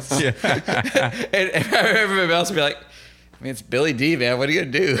names. Yeah. and everybody else will be like, I mean, it's Billy D, man. What are you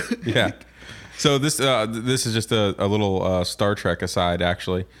gonna do? Yeah. So this is just a little Star Trek aside,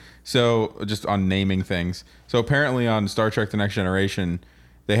 actually. So just on naming things. So apparently on Star Trek: The Next Generation,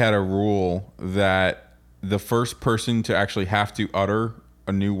 they had a rule that the first person to actually have to utter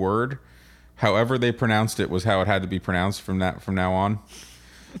a new word, however they pronounced it, was how it had to be pronounced from now on.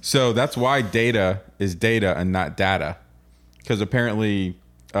 So that's why data is data and not data, because apparently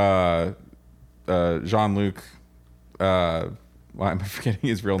Jean-Luc, why am I forgetting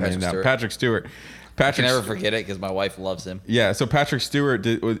his real name now? Patrick Stewart. I can never forget it because my wife loves him. Yeah, so Patrick Stewart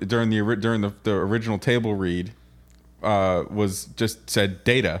did, during the original table read was just said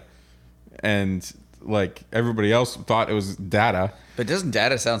data, and like everybody else thought it was data. But doesn't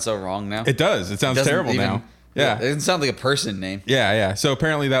data sound so wrong now? It does. It sounds terrible now. Yeah. It doesn't sound like a person name. Yeah. So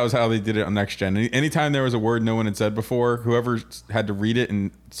apparently that was how they did it on Next Gen. Anytime there was a word no one had said before, whoever had to read it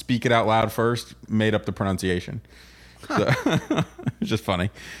and speak it out loud first made up the pronunciation. So it's just funny.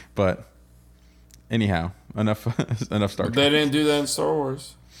 But anyhow, enough Star Trek. They didn't do that in Star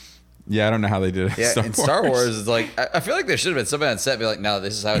Wars. Yeah, I don't know how they did it. Yeah, in Star Wars, it's like I feel like there should have been somebody on set be like, no,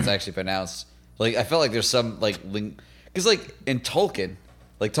 this is how it's actually pronounced. Like I felt like there's some like because like in Tolkien.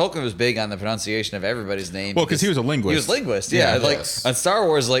 Like, Tolkien was big on the pronunciation of everybody's name. Well, because he was a linguist. He was a linguist, yeah. Like, yes. on Star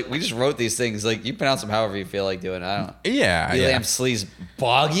Wars, like, we just wrote these things. Like, you pronounce them however you feel like doing. I don't know. Yeah, Lamb Sleaze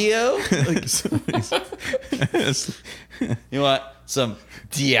Boggio? Like, you want some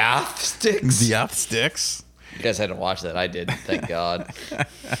diaphsticks? Diaphsticks? You guys had to watch that. I did. Thank God. I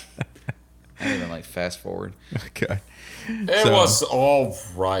didn't even, like, fast forward. Okay. It was all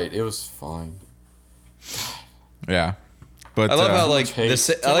right. It was fine. Yeah. But I love how like I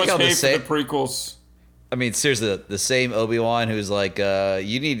like how the prequels. I mean, seriously, the same Obi-Wan who's like,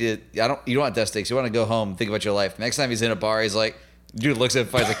 you need to. You don't want death sticks. You want to go home, think about your life. Next time he's in a bar, he's like, dude looks at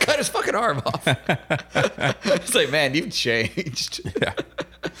him, he's like, cut his fucking arm off. It's like, man, you've changed. Yeah.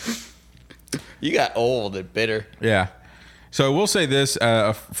 You got old and bitter. Yeah. So I will say this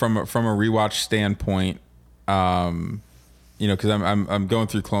from a rewatch standpoint, because I'm going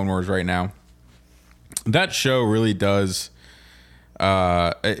through Clone Wars right now. That show really does.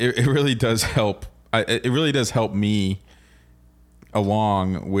 It really does help. It really does help me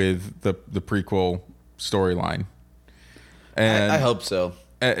along with the prequel storyline. And I hope so.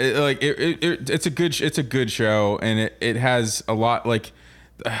 It's a good show, and it has a lot like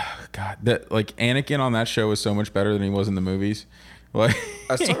God, that like Anakin on that show is so much better than he was in the movies. Like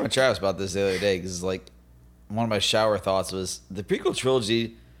I was talking to Travis about this the other day because like one of my shower thoughts was the prequel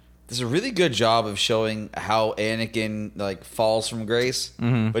trilogy does a really good job of showing how Anakin like falls from grace,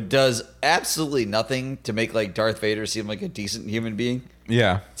 but does absolutely nothing to make like Darth Vader seem like a decent human being.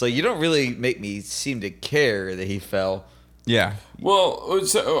 yeah, So you don't really make me seem to care that he fell. yeah, Well,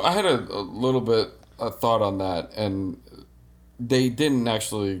 so I had a little bit of thought on that, and they didn't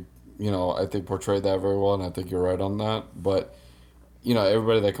actually, I think portray that very well, and I think you're right on that. But,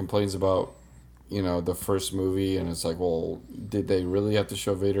 everybody that complains about, the first movie, and it's like, well, did they really have to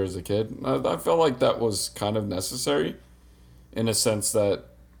show Vader as a kid? I felt like that was kind of necessary in a sense that,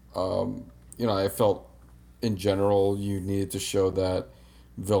 I felt in general you needed to show that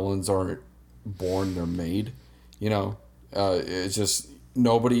villains aren't born, they're made, it's just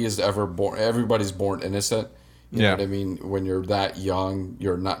nobody is ever born. Everybody's born innocent. You know what I mean? When you're that young,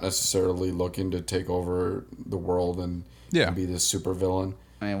 you're not necessarily looking to take over the world and be this super villain.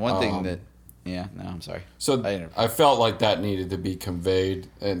 I mean, one thing that, I'm sorry. So I felt like that needed to be conveyed,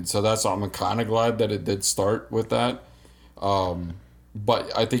 and so that's why I'm kind of glad that it did start with that.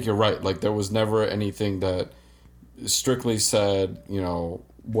 But I think you're right. Like there was never anything that strictly said,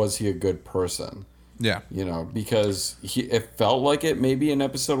 was he a good person? yeah, Because it felt like it maybe in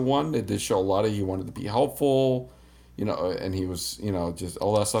episode 1. It did show a lot of he wanted to be helpful, and he was, just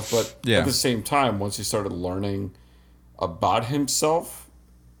all that stuff. But at the same time, once he started learning about himself,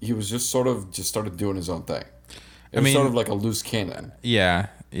 he was just started doing his own thing. It was sort of like a loose cannon. yeah.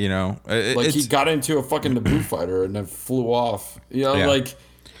 Like he got into a fucking Naboo fighter and then flew off. Like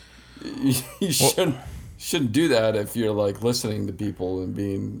you shouldn't do that if you're like listening to people and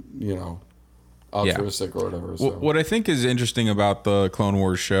being, altruistic or whatever. So. What I think is interesting about the Clone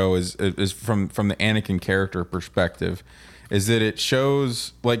Wars show is from the Anakin character perspective, is that it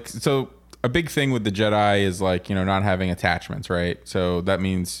shows like so a big thing with the Jedi is like not having attachments, right? So that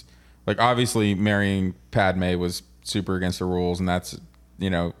means like obviously marrying Padme was super against the rules, and that's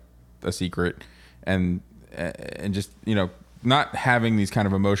a secret, and just not having these kind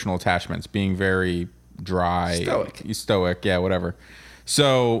of emotional attachments, being very dry, stoic, yeah, whatever.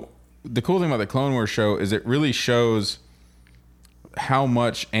 So the cool thing about the Clone Wars show is it really shows how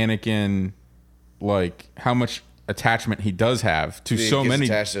much Anakin, like how much attachment he does have to so many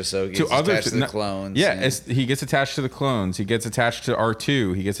attached to Ahsoka, to other attached to the clones. Yeah, he gets attached to the clones. He gets attached to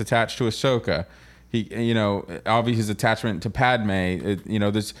R2. He gets attached to Ahsoka. He, obviously his attachment to Padme.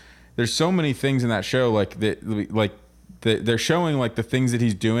 There's so many things in that show they're showing like the things that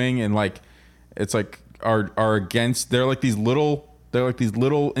he's doing, and like it's like are against. They're like these little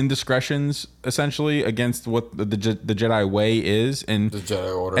indiscretions essentially against what the Jedi way is, and the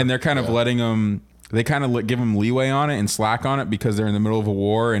Jedi Order, and they're kind of letting him. They kind of give him leeway on it and slack on it because they're in the middle of a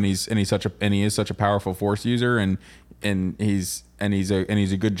war, and he is such a powerful Force user, and he's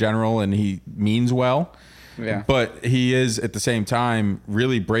a good general, and he means well. Yeah. But he is at the same time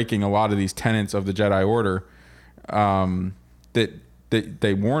really breaking a lot of these tenets of the Jedi Order that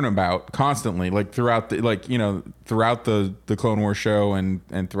they warn about constantly, like throughout the Clone Wars show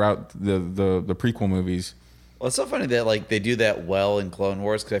and throughout the prequel movies. Well, it's so funny that like they do that well in Clone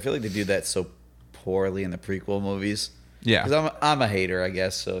Wars, because I feel like they do that so poorly in the prequel movies. Yeah, because I'm a hater, I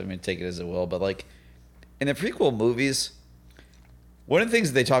guess. So I mean, take it as it will. But like in the prequel movies, one of the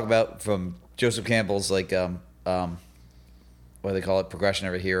things that they talk about from Joseph Campbell's like what do they call it, progression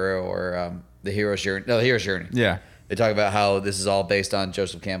of a hero, or the hero's journey. No, the hero's journey. Yeah, they talk about how this is all based on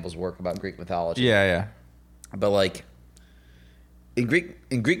Joseph Campbell's work about Greek mythology. Yeah. But like in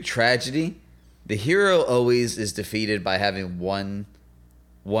Greek tragedy, the hero always is defeated by having one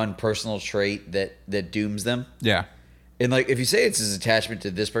personal trait that dooms them. Yeah. And like if you say it's his attachment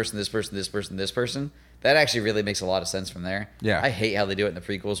to this person, this person, this person, this person, that actually really makes a lot of sense from there. Yeah. I hate how they do it in the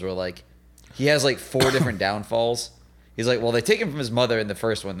prequels where like he has like 4 different downfalls. He's like, well, they take him from his mother in the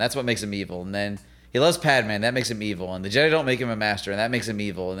first one. That's what makes him evil. And then he loves Padme, and that makes him evil. And the Jedi don't make him a master, and that makes him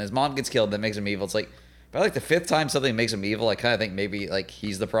evil. And his mom gets killed, that makes him evil. It's like by like the 5th time something makes him evil, I kind of think maybe like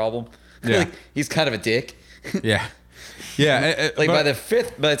he's the problem. Yeah. Like he's kind of a dick. Yeah. Yeah. Like by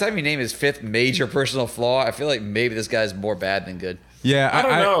the time you name his 5th major personal flaw, I feel like maybe this guy's more bad than good. Yeah. I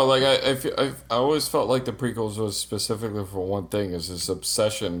don't know. Like I always felt like the prequels was specifically for one thing, is his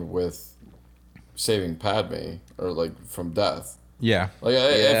obsession with saving Padme, or like from death. Yeah. Like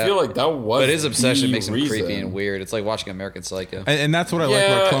I Yeah. feel like that was. But his obsession the makes him reason. creepy and weird. It's like watching American Psycho. And that's what I like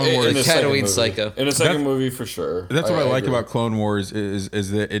about Clone in Wars. the second Tatooine movie. Psycho. In a second That's- movie for sure. That's what I like agree. about Clone Wars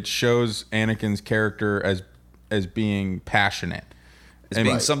is that it shows Anakin's character as being passionate. It's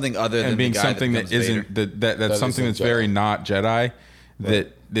being something other than and being the guy something that that isn't that's That something isn't that's very Jedi. not Jedi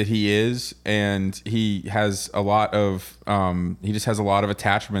that he is, and he has a lot of he just has a lot of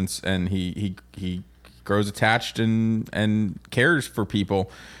attachments, and he grows attached and cares for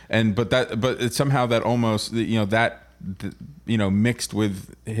people, but it's somehow that almost mixed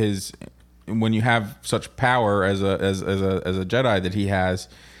with his, when you have such power as a Jedi that he has,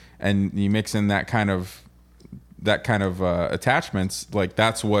 and you mix in that kind of attachments, like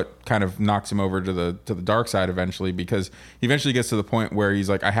that's what kind of knocks him over to the dark side eventually, because he eventually gets to the point where he's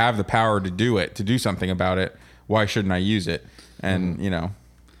like, I have the power to do something about it. Why shouldn't I use it? And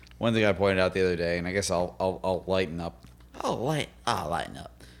One thing I pointed out the other day, and I guess I'll lighten up. I'll lighten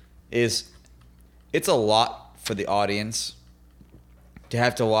up. Is it's a lot for the audience to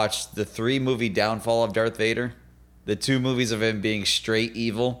have to watch the 3-movie downfall of Darth Vader, the 2 movies of him being straight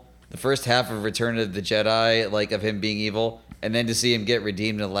evil, the first half of Return of the Jedi, like of him being evil, and then to see him get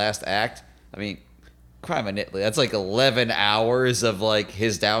redeemed in the last act. I mean, crime of Nitley. That's like 11 hours of like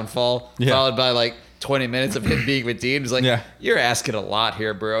his downfall, followed by like 20 minutes of him being redeemed. It's like, you're asking a lot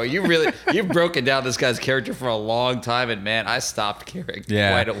here, bro. You've broken down this guy's character for a long time, and man, I stopped caring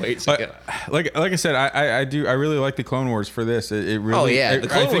quite a wait second. Like I said, I really like the Clone Wars for this. It really, the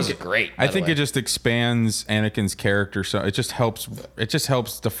Clone Wars is great. I think it just expands Anakin's character, so it just helps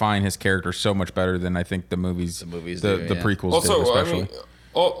define his character so much better than I think the movies the prequels Also, did, especially.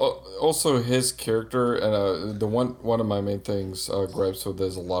 Also his character, and the one of my main things gripes with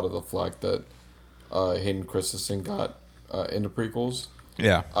is a lot of the flack that Hayden Christensen got in the prequels.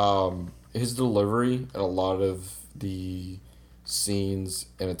 Yeah. His delivery and a lot of the scenes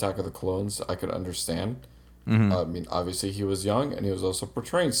in Attack of the Clones, I could understand. Mm-hmm. I mean, obviously he was young, and he was also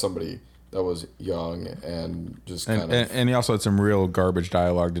portraying somebody that was young and just kind of... And he also had some real garbage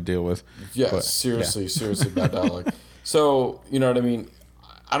dialogue to deal with. Yeah, seriously bad dialogue. So, you know what I mean?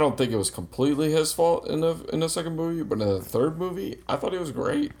 I don't think it was completely his fault in the second movie, but in the third movie, I thought he was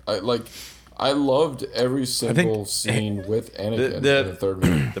great. I loved every single scene with Anakin in the third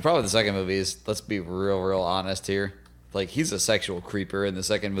movie. The problem with the second movie is, let's be real honest here. Like, he's a sexual creeper in the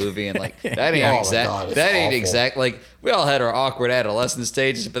second movie, and like that ain't exact. Like, we all had our awkward adolescent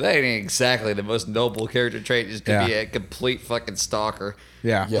stages, but that ain't exactly the most noble character trait. Just to be a complete fucking stalker.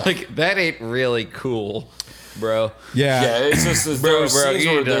 Yeah. Like, that ain't really cool, bro. Yeah. It's just Bro, scenes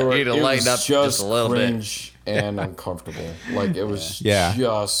you where need to lighten up just a little bit. cringe and uncomfortable. Like, it was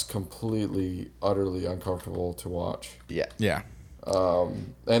just completely, utterly uncomfortable to watch. Yeah. Yeah.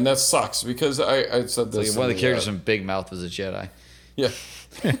 And that sucks because I said this. Like, one of the characters from Big Mouth was a Jedi. Yeah.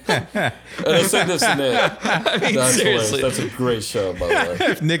 And I said this in it. I mean, seriously. That's a great show, by the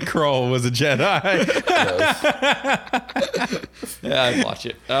way. Nick Kroll was a Jedi. Yeah, I'd watch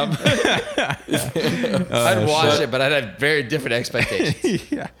it. I'd watch it, but I'd have very different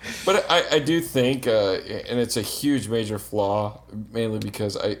expectations. Yeah. But I do think, and it's a huge major flaw, mainly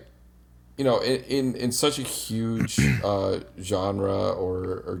because in such a huge genre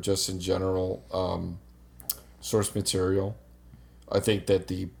or just in general source material, I think that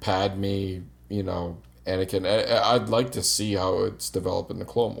the Padme, Anakin, I'd like to see how it's developed in the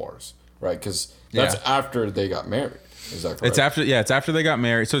Clone Wars, right? Because that's after they got married. Is that correct? It's after they got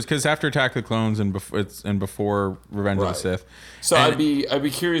married. So it's because after Attack of the Clones and before Revenge of the Sith. So and I'd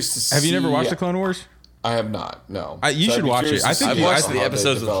be curious to see. Have you never watched the Clone Wars? I have not. No. You should watch it. I think I've watched the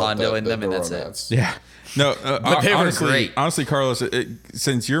episodes with Hondo in them, and that's it. Yeah. No, but they honestly, were great. Honestly, Carlos,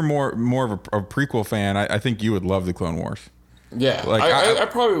 since you're more of a prequel fan, I think you would love the Clone Wars. Yeah, like I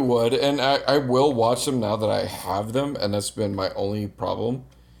probably would, and I will watch them now that I have them, and that's been my only problem.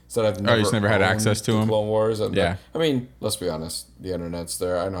 Is that I've never had access to them. Clone Wars, and I mean, let's be honest, the internet's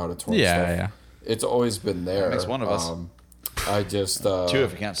there. I know how to torrent stuff. Yeah. It's always been there. That makes one of us. I just 2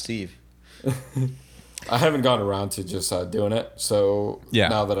 if you count Steve. I haven't gone around to just doing it. So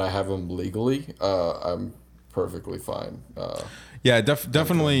now that I have them legally, I'm perfectly fine.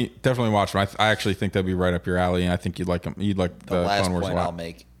 Definitely watch them. I actually think that'd be right up your alley, and I think you'd like them. You'd like the last Clone Wars point a lot. I'll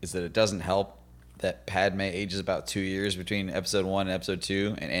make is that it doesn't help that Padme ages about 2 years between episode 1 and episode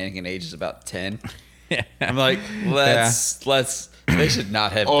 2, and Anakin ages about 10. I'm like, let's. They should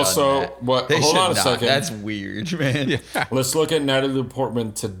not have done that. Hold on a second. That's weird, man. Yeah, let's look at Natalie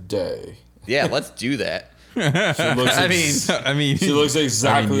Portman today. Let's do that. She looks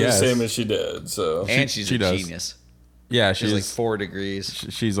exactly the same as she did. So she's a genius. Yeah, she's like 4 degrees.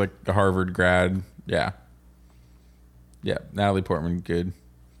 She's like a Harvard grad. Yeah. Yeah, Natalie Portman, good.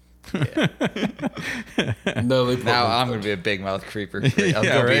 Natalie Portman. Now I'm gonna be a big mouth creeper. I'll Yeah,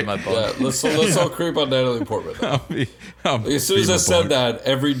 go be right? in my Yeah, book. let's all creep on Natalie Portman. As soon as I said that,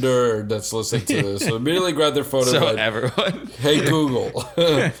 every nerd that's listening to this immediately grabbed their phone So and went, everyone, "Hey Google,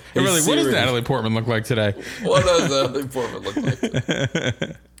 hey, Really, what does Siri, Natalie Portman look like today? what does Natalie Portman look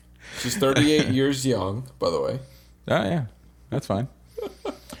like?" She's 38 years young, by the way. Oh yeah, that's fine.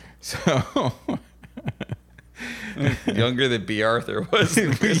 So younger than B. Arthur was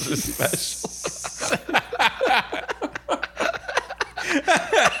the Christmas special.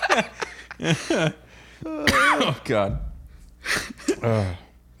 oh god.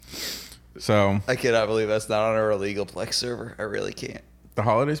 So I cannot believe that's not on our illegal Plex server. I really can't. the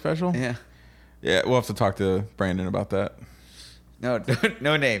holiday special? Yeah. Yeah, we'll have to talk to Brandon about that. No,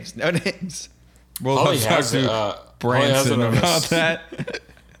 no names. No names. We'll Holly have to talk has it, to Holly has it Branson on about a- that.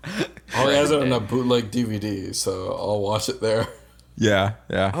 Holly has it on a bootleg DVD, so I'll watch it there. Yeah,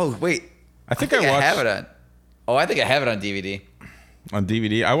 yeah. Oh wait, I think I watched have it on. Oh, I think I have it on DVD. on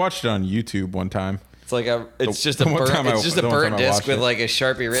DVD. I watched it on YouTube one time. It's like it's just a the one burnt, time I- it's just a the one burnt time I disc watched with it. like a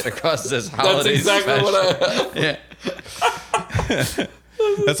Sharpie written across this That's holiday exactly special. what I have. Yeah.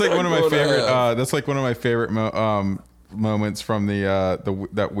 That's like one of my exactly what I favorite. have. That's like one of my favorite moments from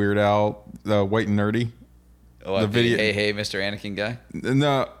that Weird Al, White and Nerdy. Oh, The the video- Hey, Mr. Anakin guy.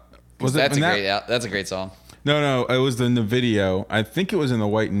 No, was That's it a in great. that? That's a great song. No, it was in the video. I think it was in the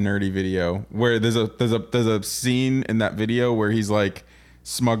White and Nerdy video where there's a scene in that video where he's like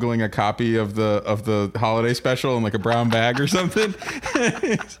smuggling a copy of the holiday special in like a brown bag or something.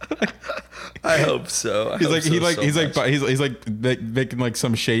 I hope so. He's like making like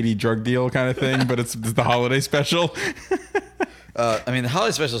some shady drug deal kind of thing, but it's the holiday special. I mean, the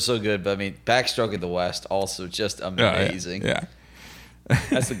holiday special is so good, but I mean, Backstroke in the West also just amazing. Yeah.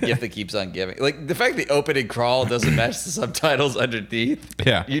 That's the gift that keeps on giving. Like the fact the opening crawl doesn't match the subtitles underneath.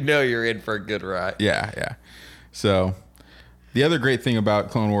 Yeah. You know you're in for a good ride. Yeah. So the other great thing about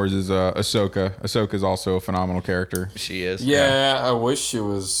Clone Wars is Ahsoka. Ahsoka is also a phenomenal character. She is. Yeah, I wish she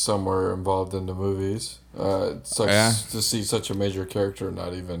was somewhere involved in the movies. It sucks to see such a major character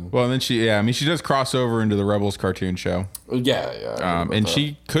not even. Well, and then she does cross over into the Rebels cartoon show. Yeah. I heard about And that.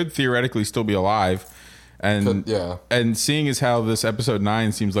 she could theoretically still be alive. And yeah. and seeing as how this episode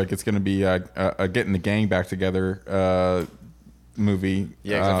 9 seems like it's going to be a getting the gang back together movie.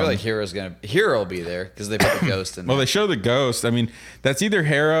 Yeah, 'cause I feel like Hero will be there because they put the ghost in. Well, there. they show the ghost. I mean, that's either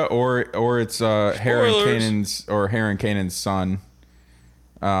Hera or it's Hera and Kanan's son.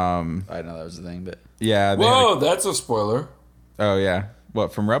 I know that was the thing, but Yeah. Whoa, that's a spoiler. Oh yeah.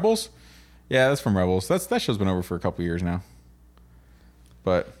 What, from Rebels? Yeah, that's from Rebels. That show's been over for a couple years now.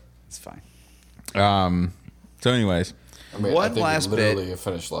 But it's fine. so anyways, I mean, One I think last it bit literally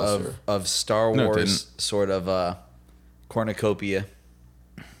finished last year. of Star No, it Wars sort of cornucopia.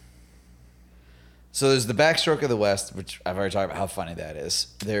 So there's the Backstroke of the West, which I've already talked about how funny that is.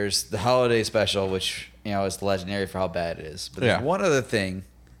 There's the holiday special, which is legendary for how bad it is. But there's one other thing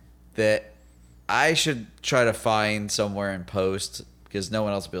that I should try to find somewhere and post because no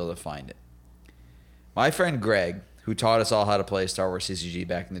one else will be able to find it. My friend Greg, who taught us all how to play Star Wars CCG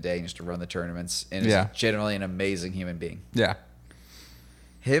back in the day and used to run the tournaments, and is generally an amazing human being. yeah.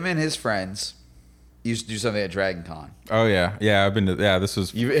 Him and his friends used to do something at Dragon Con. Oh yeah. I've been to. Yeah, this was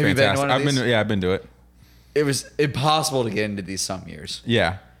Have you been to fantastic. one of these? I've been to it. It was impossible to get into these some years.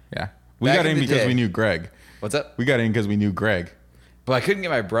 Yeah. We Back got in in the because day. we knew Greg. What's up? We got in because we knew Greg. But I couldn't get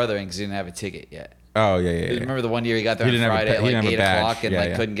my brother in because he didn't have a ticket yet. Oh yeah. Remember the one year he got there He on didn't have a Friday ba- at he like didn't have a 8 badge. o'clock and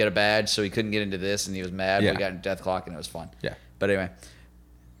Yeah. couldn't get a badge, so he couldn't get into this, and he was mad. Yeah. We got into Death Clock, and it was fun. Yeah. But anyway,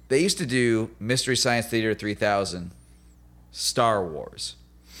 they used to do Mystery Science Theater 3000 Star Wars,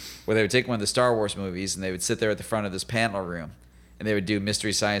 where they would take one of the Star Wars movies, and they would sit there at the front of this panel room, and they would do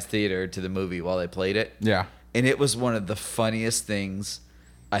Mystery Science Theater to the movie while they played it. Yeah. And it was one of the funniest things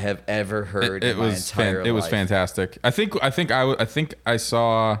I have ever heard in my entire life. It was fantastic. I think I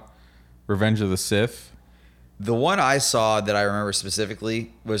saw Revenge of the Sith. The one I saw that I remember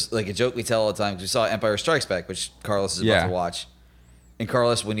specifically was like a joke we tell all the time because we saw Empire Strikes Back, which Carlos is about to watch. And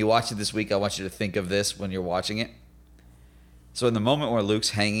Carlos, when you watch it this week, I want you to think of this when you're watching it. So in the moment where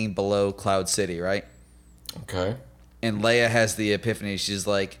Luke's hanging below Cloud City, right? Okay. And Leia has the epiphany. She's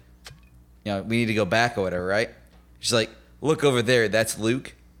like, we need to go back or whatever, right? She's like, look over there, that's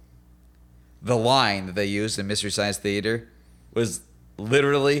Luke. The line that they used in Mystery Science Theater was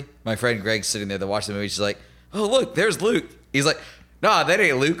literally my friend Greg sitting there to watch the movie. She's like, oh, look, there's Luke. He's like, nah, that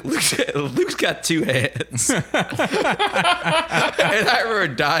ain't Luke. Luke's got two hands. And I remember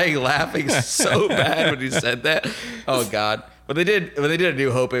dying laughing so bad when he said that. Oh, God. When they did A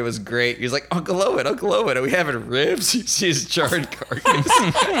New Hope, it was great. He was like, Uncle Owen, are we having ribs? You see his charred carcass.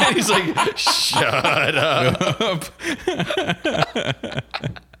 And he's like, shut up.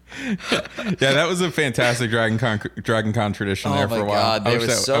 Yeah, that was a fantastic Dragon Con tradition there for a while. Oh my God, they were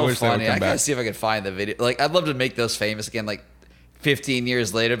so they would funny. come I gotta back. see if I can find the video. Like, I'd love to make those famous again, like 15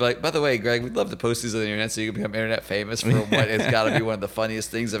 years later. But like, by the way, Greg, we'd love to post these on the internet so you can become internet famous for what has got to be one of the funniest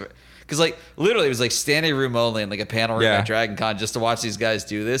things ever. Because like literally, it was like standing room only in like a panel room at Dragon Con just to watch these guys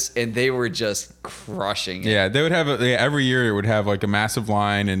do this, and they were just crushing it. Yeah, they would have every year. It would have like a massive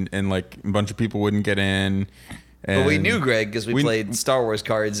line, and like a bunch of people wouldn't get in. But we knew Greg because we played Star Wars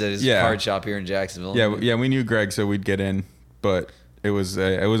cards at his card shop here in Jacksonville. Yeah, we knew Greg, so we'd get in. But it was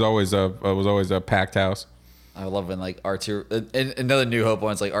always a packed house. I love when like R2 and another New Hope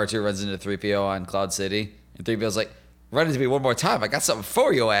one's like R2 runs into 3PO on Cloud City, and 3PO's like, run into me one more time. I got something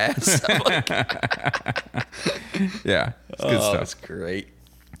for your ass. I'm like, yeah, it's good stuff. That's great.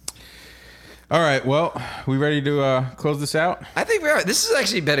 All right, well, we ready to close this out? I think we are. This has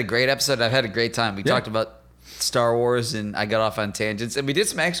actually been a great episode. I've had a great time. We talked about Star Wars, and I got off on tangents, and we did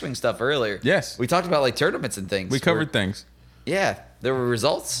some X-Wing stuff earlier. Yes. We talked about like tournaments and things. We covered things. Yeah, there were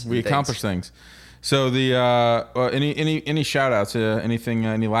results. We accomplished things. So the any shout outs, anything,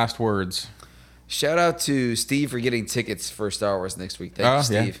 any last words? Shout out to Steve for getting tickets for Star Wars next week. Thank you,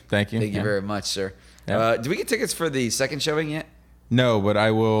 Steve. Yeah. Thank you. Thank you very much, sir. Yeah. Did we get tickets for the second showing yet? No, but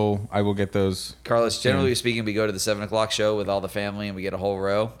I will get those. Carlos, generally speaking, we go to the 7 o'clock show with all the family, and we get a whole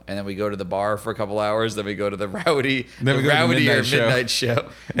row, and then we go to the bar for a couple hours. Then we go to the midnight show.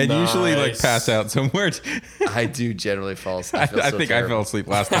 And usually like pass out somewhere. I do generally fall asleep. I think I fell asleep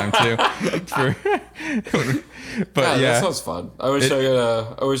last time too. But yeah, that sounds fun. I wish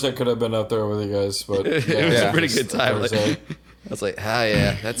I could have been up there with you guys, but it was a pretty good time. Like, I was like,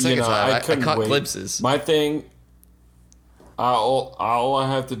 yeah, that's second time. I caught glimpses. My thing. All I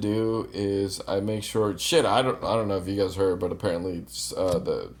have to do is I make sure. Shit, I don't know if you guys heard, but apparently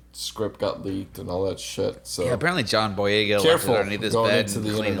the script got leaked and all that shit. So yeah, apparently John Boyega left it underneath his bed, and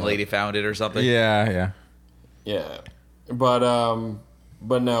the cleaning lady found it or something. Yeah.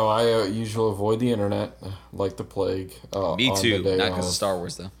 But no, I usually avoid the internet like the plague. Me too. On the day Not because of off. Star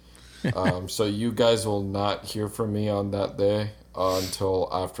Wars though. So you guys will not hear from me on that day until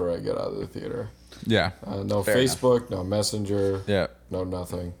after I get out of the theater. Yeah. No Fair Facebook, no Messenger. Yeah. No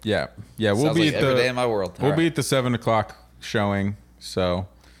nothing. Yeah. We'll Sounds be like every day in my world. We'll be at the 7 o'clock showing. So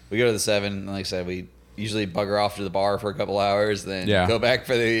we go to the 7, and like I said, we usually bugger off to the bar for a couple hours, then go back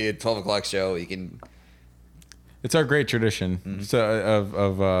for the 12 o'clock show. You can. It's our great tradition of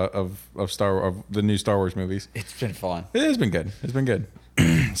the new Star Wars movies. It's been fun. It has been good. It's been good.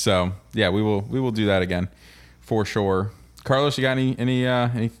 So yeah, we will do that again for sure. Carlos, you got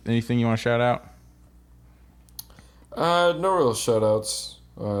anything you want to shout out? No real shout outs.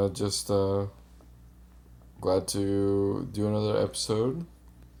 Just glad to do another episode.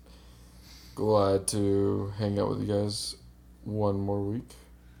 Glad to hang out with you guys one more week.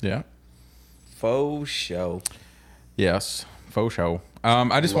 Yeah. Faux show. Yes. Faux show.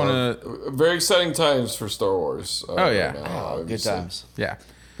 I just want to. Very exciting times for Star Wars. Yeah. Right now, Good obviously. times. Yeah.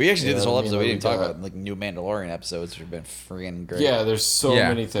 We actually did this whole episode. We we didn't talk got- about like new Mandalorian episodes, which have been freaking great. Yeah, there's so Yeah.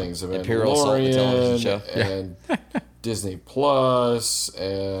 many things. Imperial Assault, the television show. And Disney Plus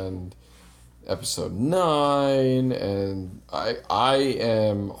and Episode 9, and I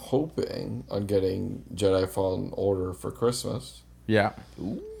am hoping on getting Jedi Fallen Order for Christmas. Yeah.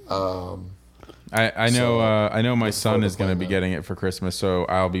 Um, I know my son forward is to going to playing be that. getting it for Christmas, so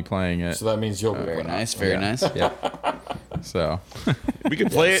I'll be playing it. so that means you'll be Very playing. nice. Very nice. Yeah. So We can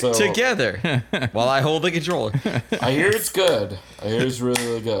play so- it together while I hold the controller. I hear it's good. I hear it's really,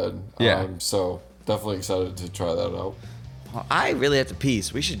 really good. Yeah. So definitely excited to try that out. Well, I really have to pee,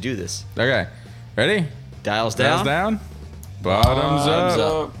 so we should do this. okay, ready? Dials Dials down. down. Bottoms Thumbs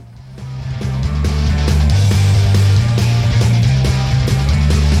up. up.